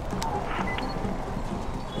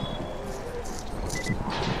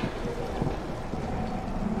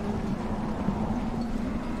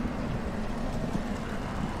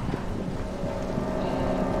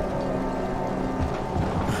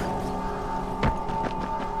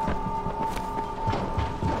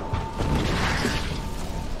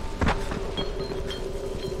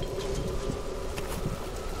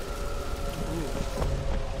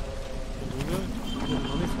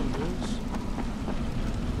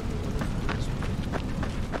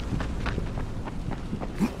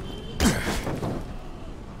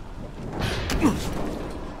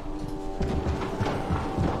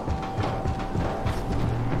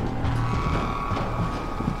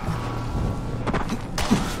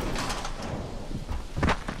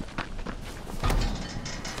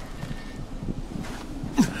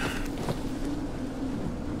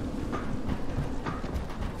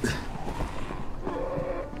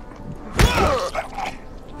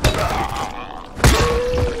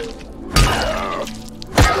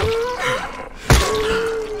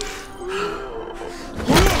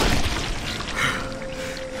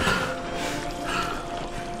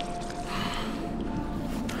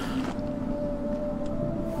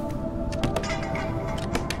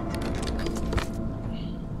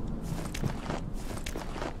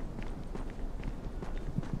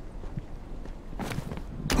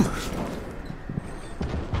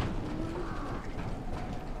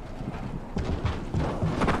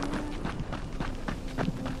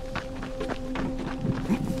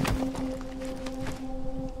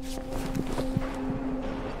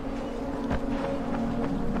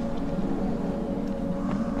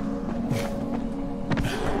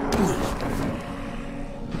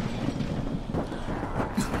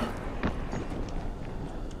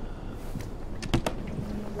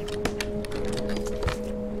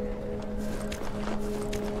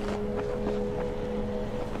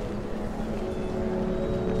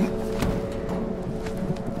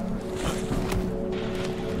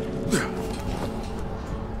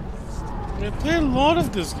 Play a lot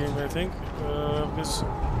of this game, I think, because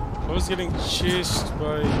I was getting chased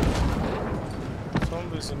by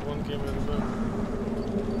zombies in one game I remember.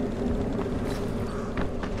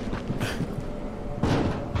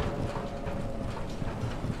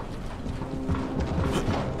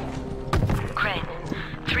 Crane,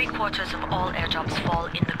 3/4 of all airdrops fall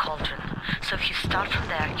in the cauldron. So if you start from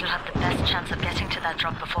there, you'll have the best chance of getting to that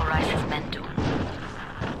drop before Rice's men do.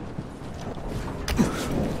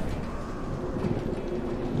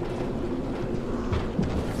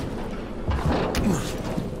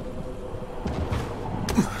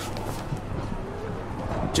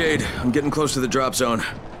 Jade, I'm getting close to the drop zone.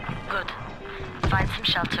 Good. Find some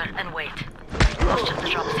shelter and wait. Most of the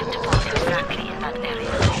drops seem to fall exactly in that area.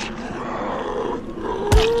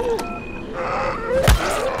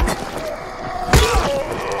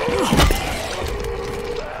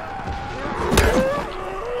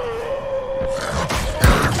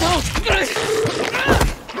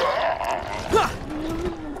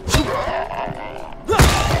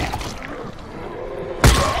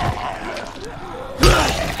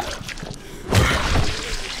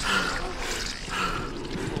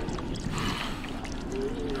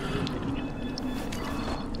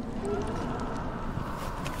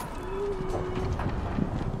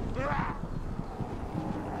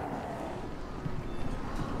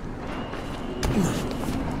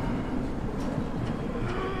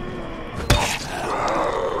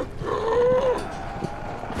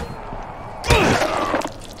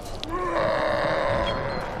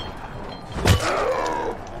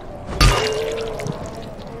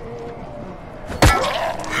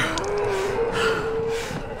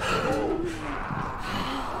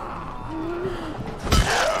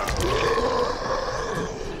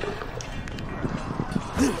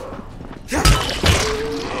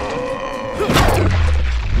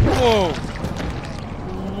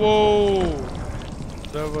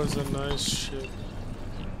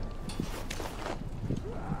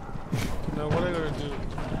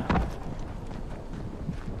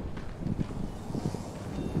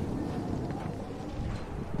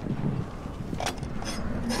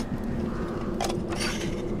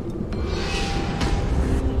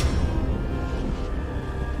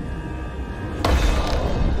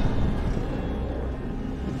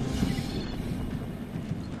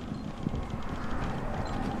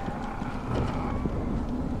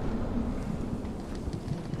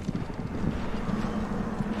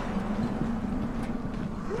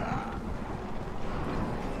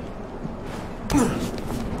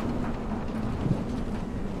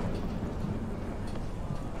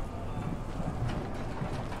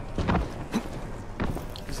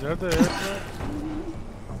 that the aircraft?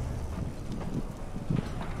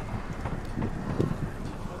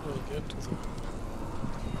 How do I get to them?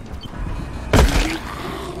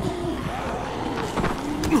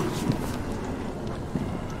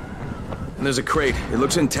 And there's a crate. It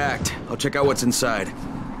looks intact. I'll check out what's inside.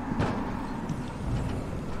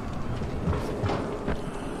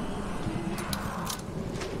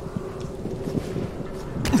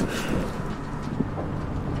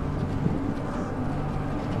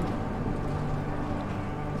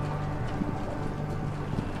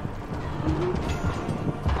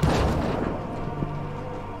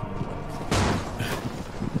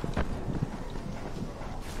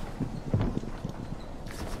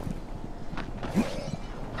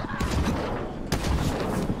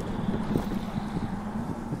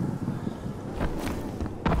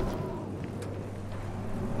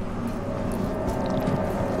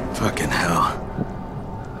 Fucking hell.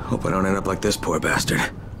 Hope I don't end up like this poor bastard.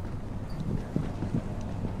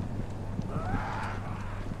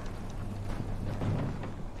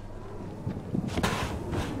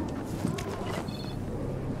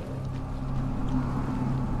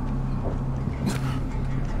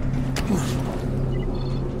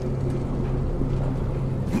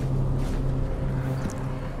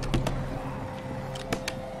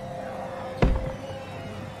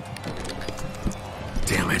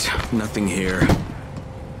 Damn it, nothing here.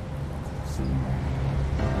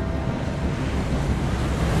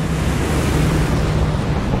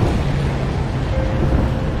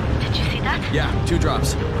 Did you see that? Yeah, 2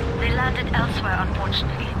 drops. They landed elsewhere,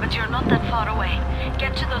 unfortunately, but you're not that far away.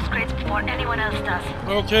 Get to those crates before anyone else does.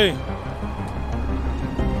 Okay.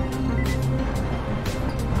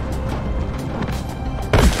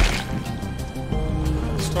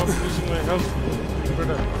 Stop using my health.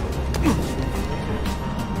 Better.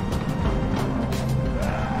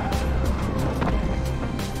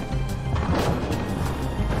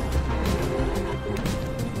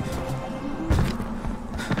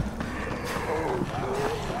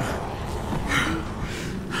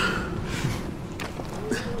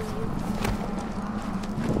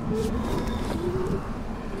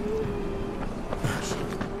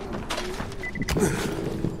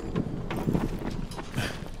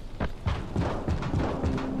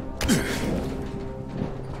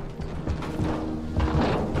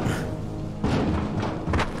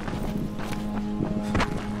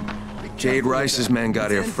 Jade Rice's men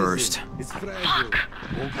got here first. Fuck!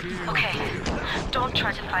 Okay, don't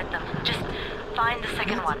try to fight them. Just find the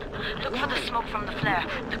second one. Look for the smoke from the flare.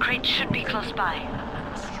 The crate should be close by.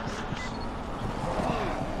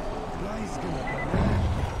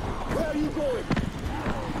 Where are you going?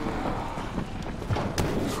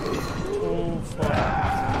 Oh, fuck.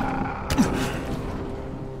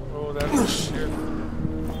 Oh, that was shit.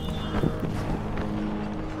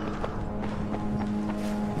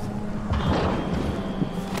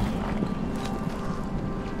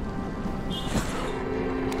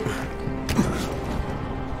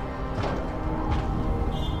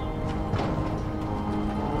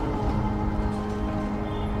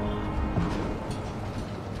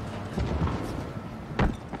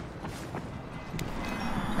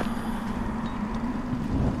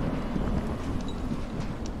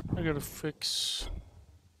 I gotta fix.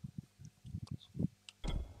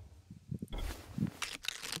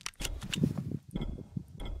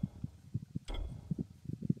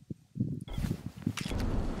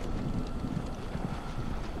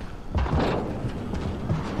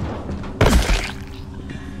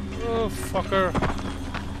 Oh, fucker.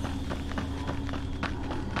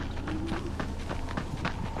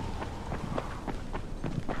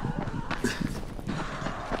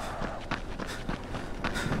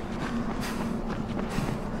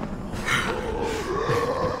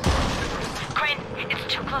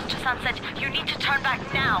 You need to turn back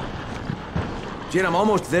now. Jade, I'm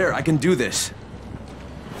almost there. I can do this.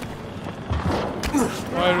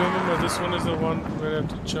 Oh, I remember this one is the one where I have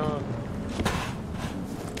to jump.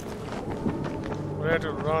 Where I have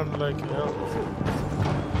to run like hell.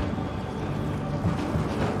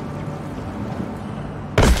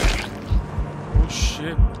 Oh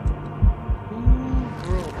shit. Ooh,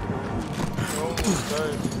 bro. Almost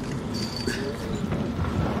died.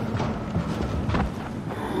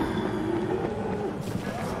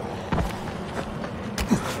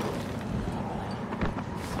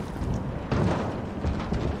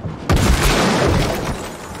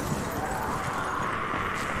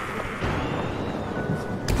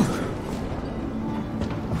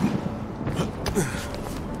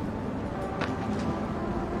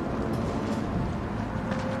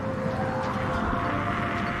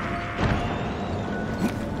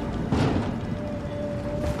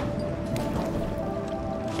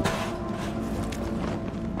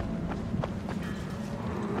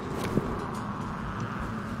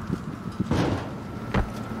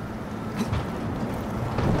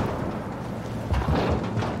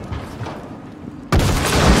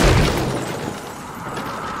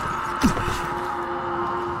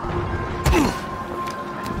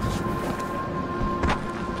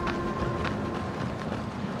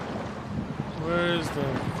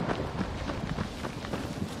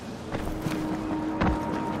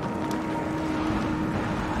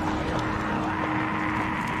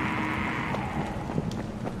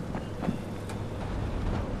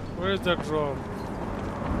 Where is that drop?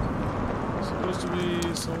 It's supposed to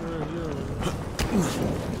be somewhere here.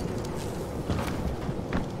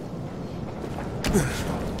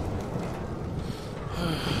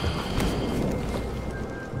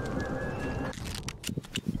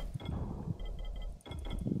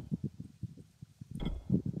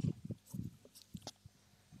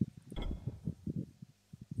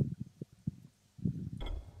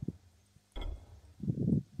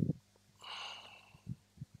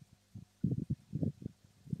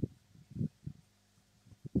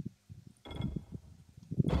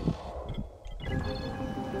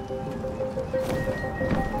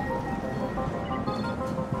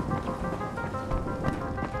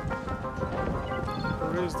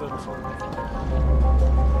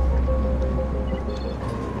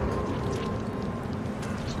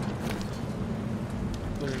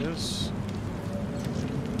 There it is.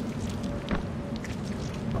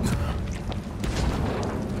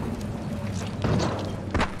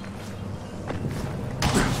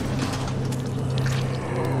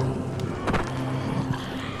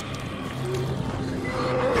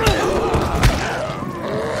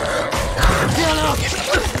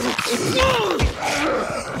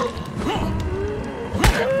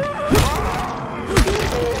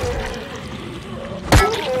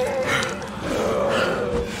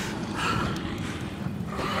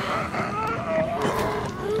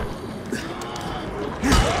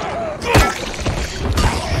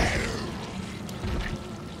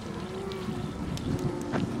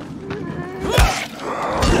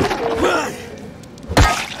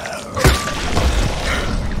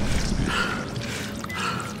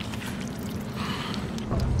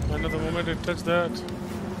 Touch that.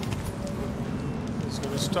 It's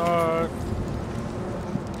gonna start.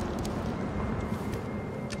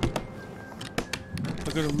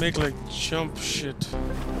 I'm gonna make like jump shit.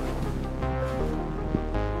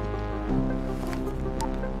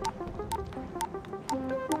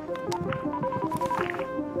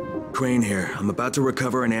 Crane here. I'm about to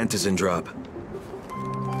recover an antizin drop.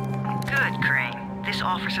 Good, Crane. This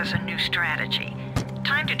offers us a new strategy.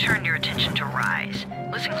 Time to turn your attention to Rise.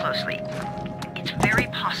 Listen closely. It's very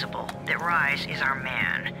possible that Rise is our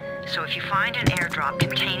man. So if you find an airdrop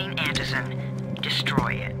containing antizin,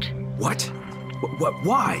 destroy it. What?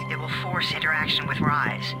 Why? It will force interaction with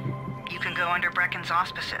Rise. You can go under Brecken's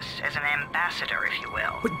auspices as an ambassador, if you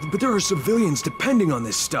will. But there are civilians depending on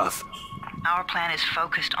this stuff. Our plan is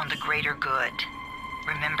focused on the greater good.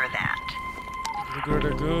 Remember that. The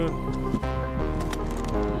greater good.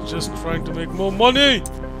 You're just trying to make more money!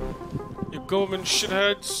 You government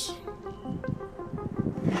shitheads.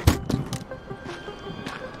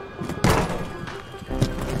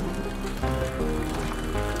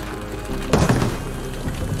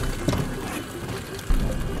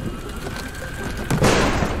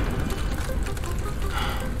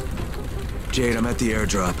 Jade, I'm at the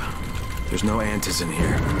airdrop. There's no antizin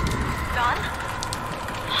here. Done?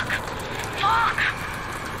 Fuck. Fuck!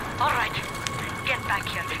 Alright. Get back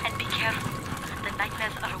here and be careful. The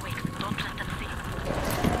nightmares are awake. Don't let them see you.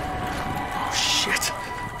 Oh, shit.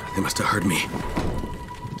 They must have heard me.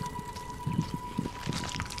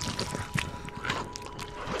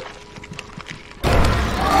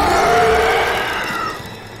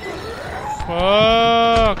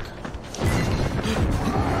 Fuck!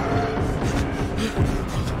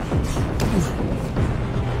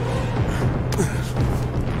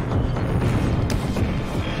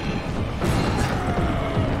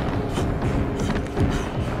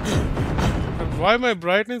 Why my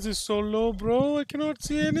brightness is so low, bro? I cannot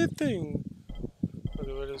see anything.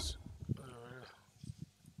 Okay, where is...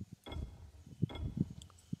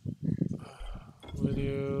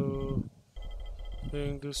 Video...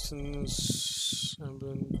 Playing distance...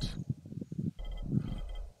 Ambient...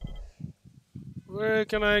 Where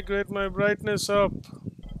can I get my brightness up?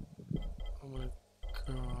 Oh my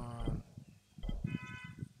god...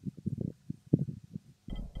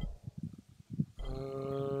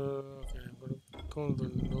 Okay, but I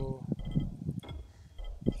don't know.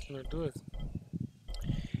 Can I do it?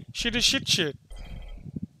 Shit is shit.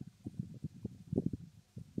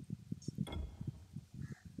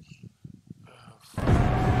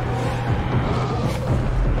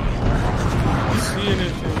 See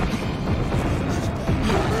anything?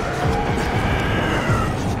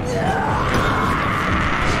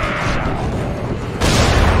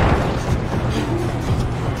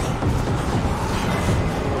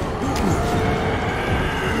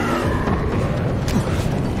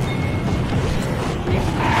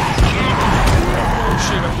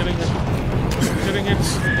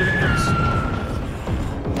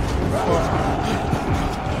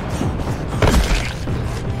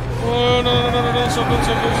 stop, don't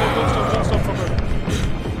stop, don't stop, don't stop, don't stop, fucker.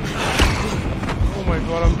 Oh my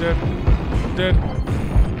god, I'm dead. Dead.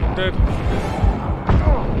 Dead.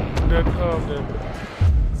 Dead. Oh, I'm dead.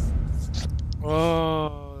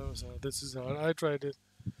 Oh, that was hard. This is hard. I tried it.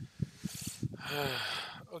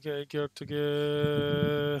 Okay, got to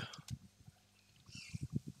get...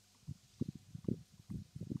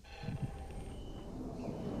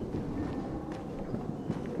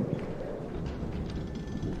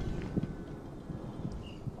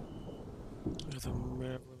 The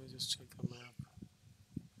map, let me just check the map.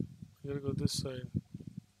 I gotta go this side.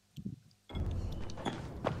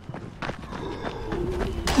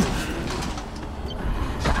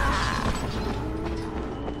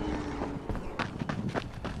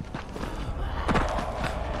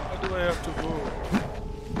 How do I have to go?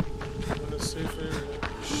 In a safe area.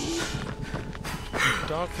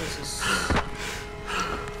 Darkness is...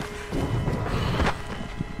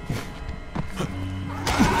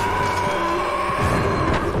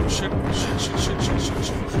 Shit. I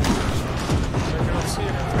cannot see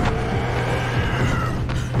anything.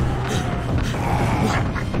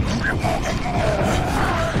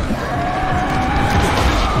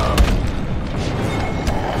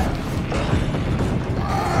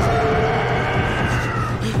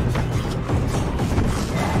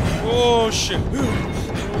 Oh shit.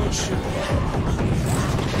 Oh shit.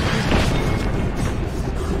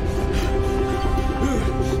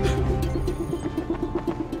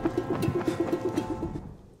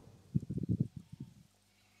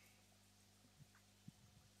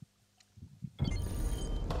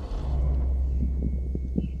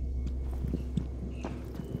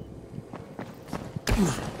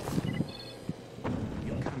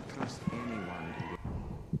 You can't trust anyone.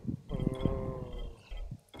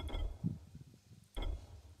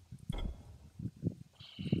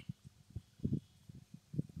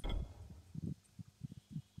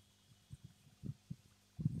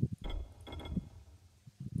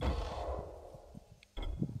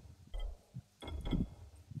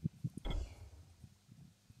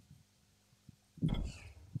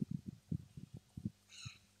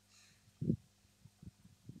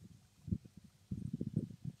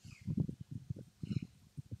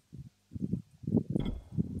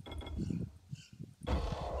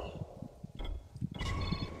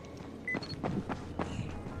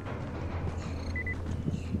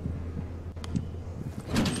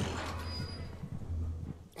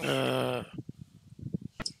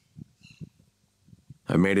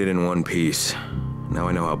 I made it in one piece. Now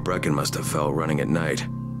I know how Brecken must have felt running at night.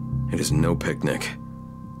 It is no picnic.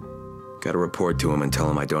 Gotta report to him and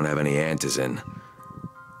tell him I don't have any antizin.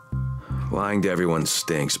 Lying to everyone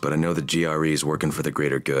stinks, but I know the GRE is working for the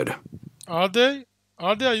greater good. Are they?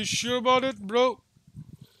 Are they? Are you sure about it, bro?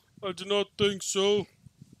 I do not think so.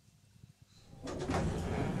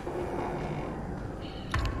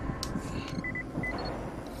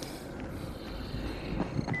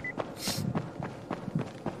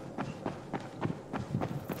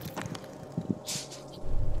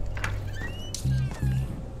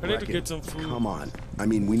 I need to get some food. Come on. I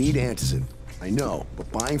mean, we need antizin. I know,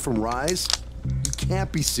 but buying from Rise? You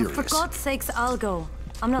can't be serious. For God's sakes, I'll go.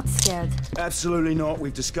 I'm not scared. Absolutely not.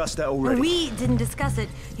 We've discussed that already. We didn't discuss it.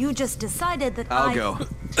 You just decided that I'll go.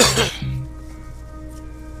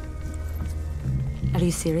 Are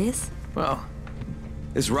you serious? Well,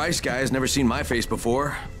 this Rice guy has never seen my face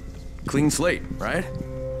before. Clean slate, right?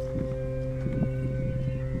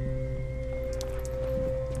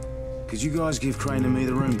 Could you guys give Crane and me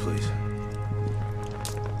the room, please?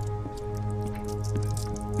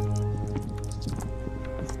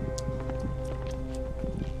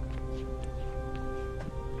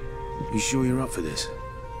 You sure you're up for this?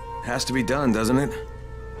 Has to be done, doesn't it?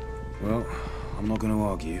 Well, I'm not going to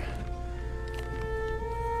argue.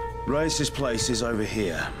 Race's place is over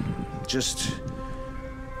here. Just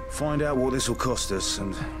find out what this will cost us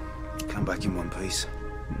and come back in one piece.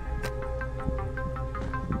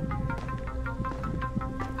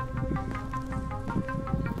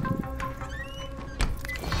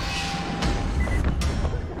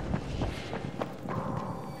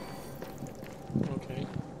 Okay.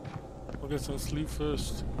 I'll get some sleep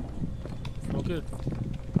first. Okay.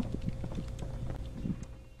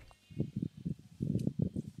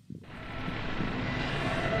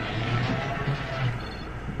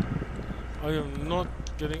 I am not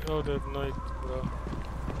getting out at night, bro.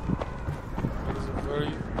 That is a very,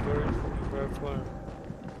 very bad plan.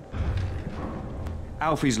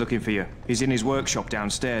 Alfie's looking for you. He's in his workshop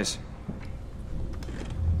downstairs.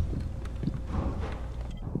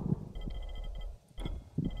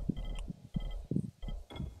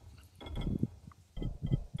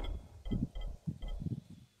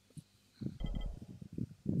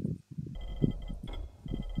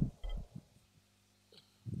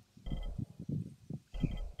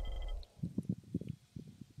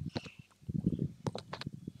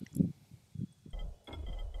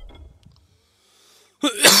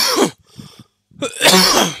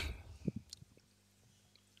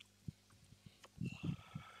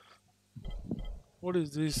 What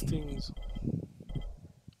is these things?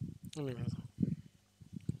 Anyway,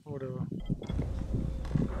 whatever.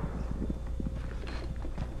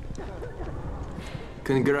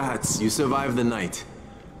 Congrats, you survived the night.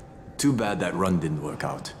 Too bad that run didn't work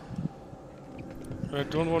out. I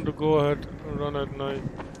don't want to go ahead and run at night.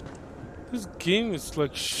 This game is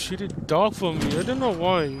like shitty dark for me. I don't know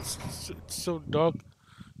why. It's so dark.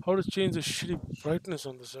 How to change the shitty brightness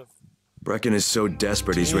on this app? Brecken is so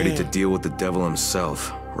desperate he's ready to deal with the devil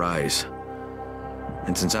himself, Rise.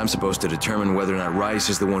 And since I'm supposed to determine whether or not Rise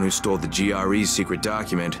is the one who stole the GRE's secret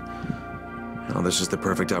document, well, this is the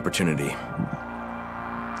perfect opportunity.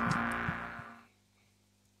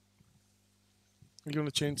 You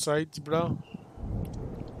gonna change sides, bro?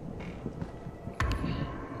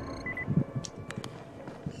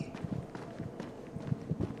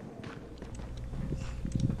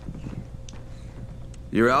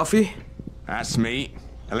 You're Alfie? That's me.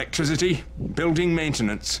 Electricity, building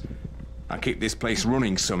maintenance. I keep this place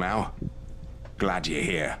running somehow. Glad you're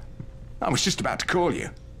here. I was just about to call you.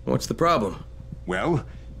 What's the problem? Well,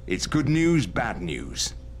 it's good news, bad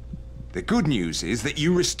news. The good news is that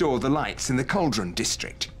you restored the lights in the Cauldron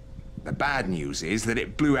district. The bad news is that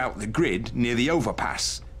it blew out the grid near the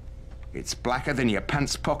overpass. It's blacker than your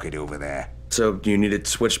pants pocket over there. So, do you need it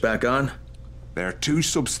switched back on? There are 2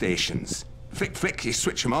 substations. Flick, flick, you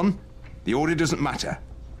switch them on. The order doesn't matter.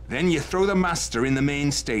 Then you throw the master in the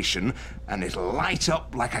main station, and it'll light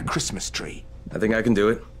up like a Christmas tree. I think I can do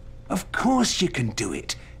it. Of course you can do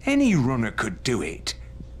it. Any runner could do it.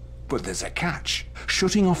 But there's a catch.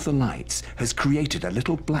 Shutting off the lights has created a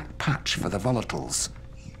little black patch for the volatiles.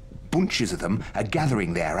 Bunches of them are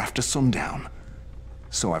gathering there after sundown.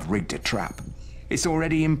 So I've rigged a trap. It's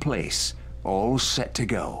already in place, all set to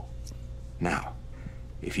go. Now,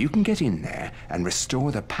 if you can get in there and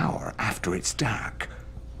restore the power after it's dark,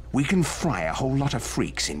 we can fry a whole lot of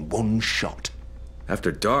freaks in one shot.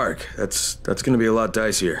 After dark? That's gonna be a lot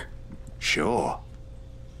dicier. Sure.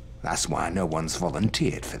 That's why no one's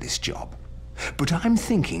volunteered for this job. But I'm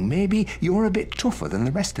thinking maybe you're a bit tougher than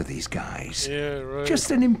the rest of these guys. Yeah, right.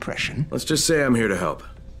 Just an impression. Let's just say I'm here to help.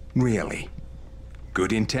 Really?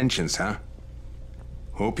 Good intentions, huh?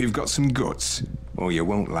 Hope you've got some guts, or you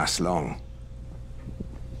won't last long.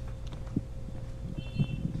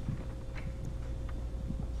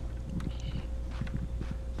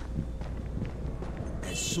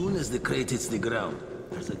 As soon as the crate hits the ground,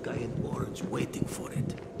 there's a guy in orange waiting for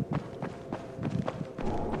it.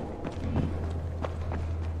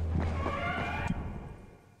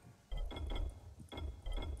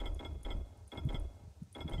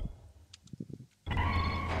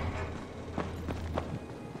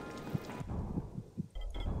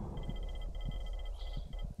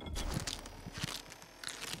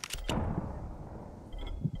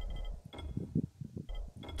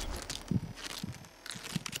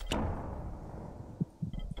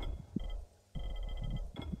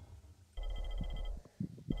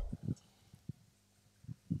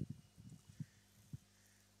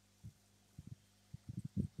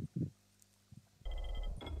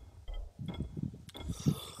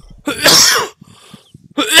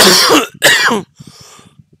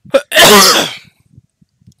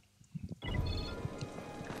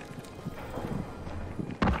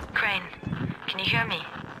 Crane, can you hear me?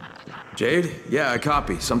 Jade? Yeah, I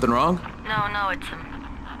copy. Something wrong? No, it's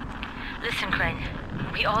Listen, Crane,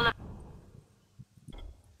 we all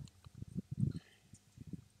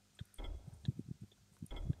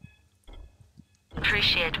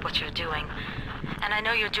appreciate what you're doing, and I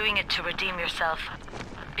know you're doing it to redeem yourself,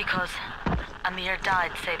 because Amir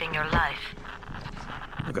died saving your life.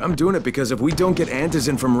 Look, I'm doing it because if we don't get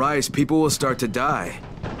Antizin from Rice, people will start to die.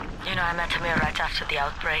 You know, I met Amir right after the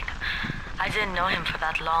outbreak. I didn't know him for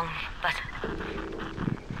that long, but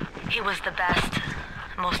he was the best,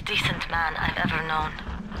 most decent man I've ever known.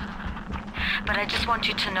 But I just want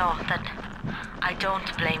you to know that I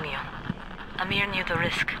don't blame you. Amir knew the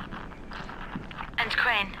risk. And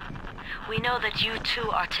Crane, we know that you too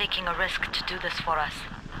are taking a risk to do this for us.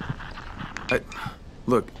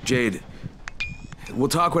 Look, Jade, we'll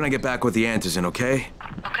talk when I get back with the Antizin, okay?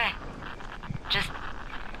 Okay.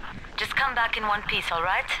 Just come back in one piece, all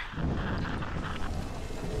right?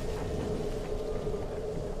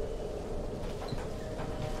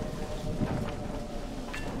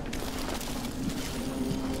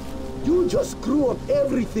 You just screw up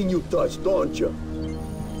everything you touch, don't you?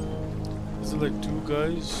 Is it like 2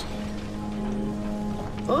 guys?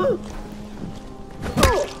 Huh?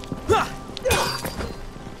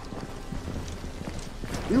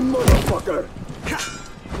 You motherfucker!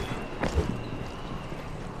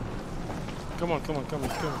 Come on, come on, come on,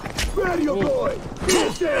 come on. Grab your boy!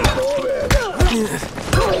 Get down, boy!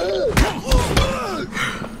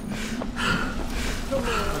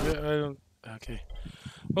 Okay, I don't. Okay.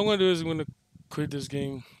 What I'm gonna do is I'm gonna quit this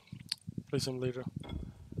game. Play some later.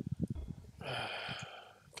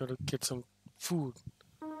 Gotta get some food.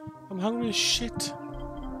 I'm hungry as shit.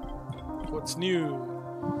 What's new?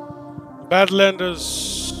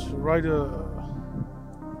 Badlanders Rider.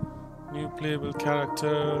 New playable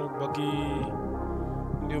character. Buggy.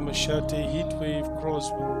 New machete. Heatwave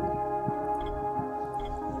crossbow.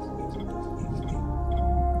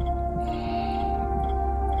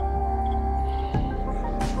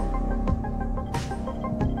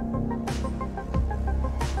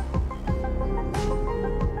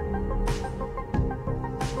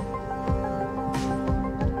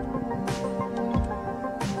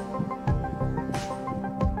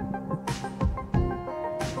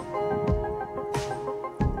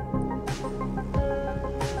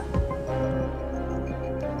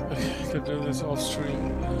 Do this off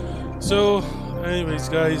stream. So anyways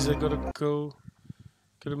guys, I gotta go,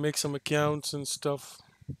 gotta make some accounts and stuff.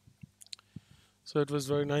 So it was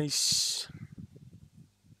very nice.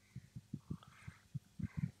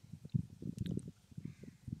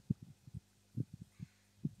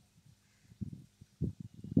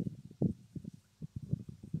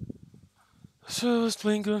 So I was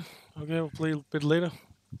playing good. Okay, we'll play a bit later.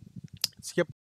 Yep.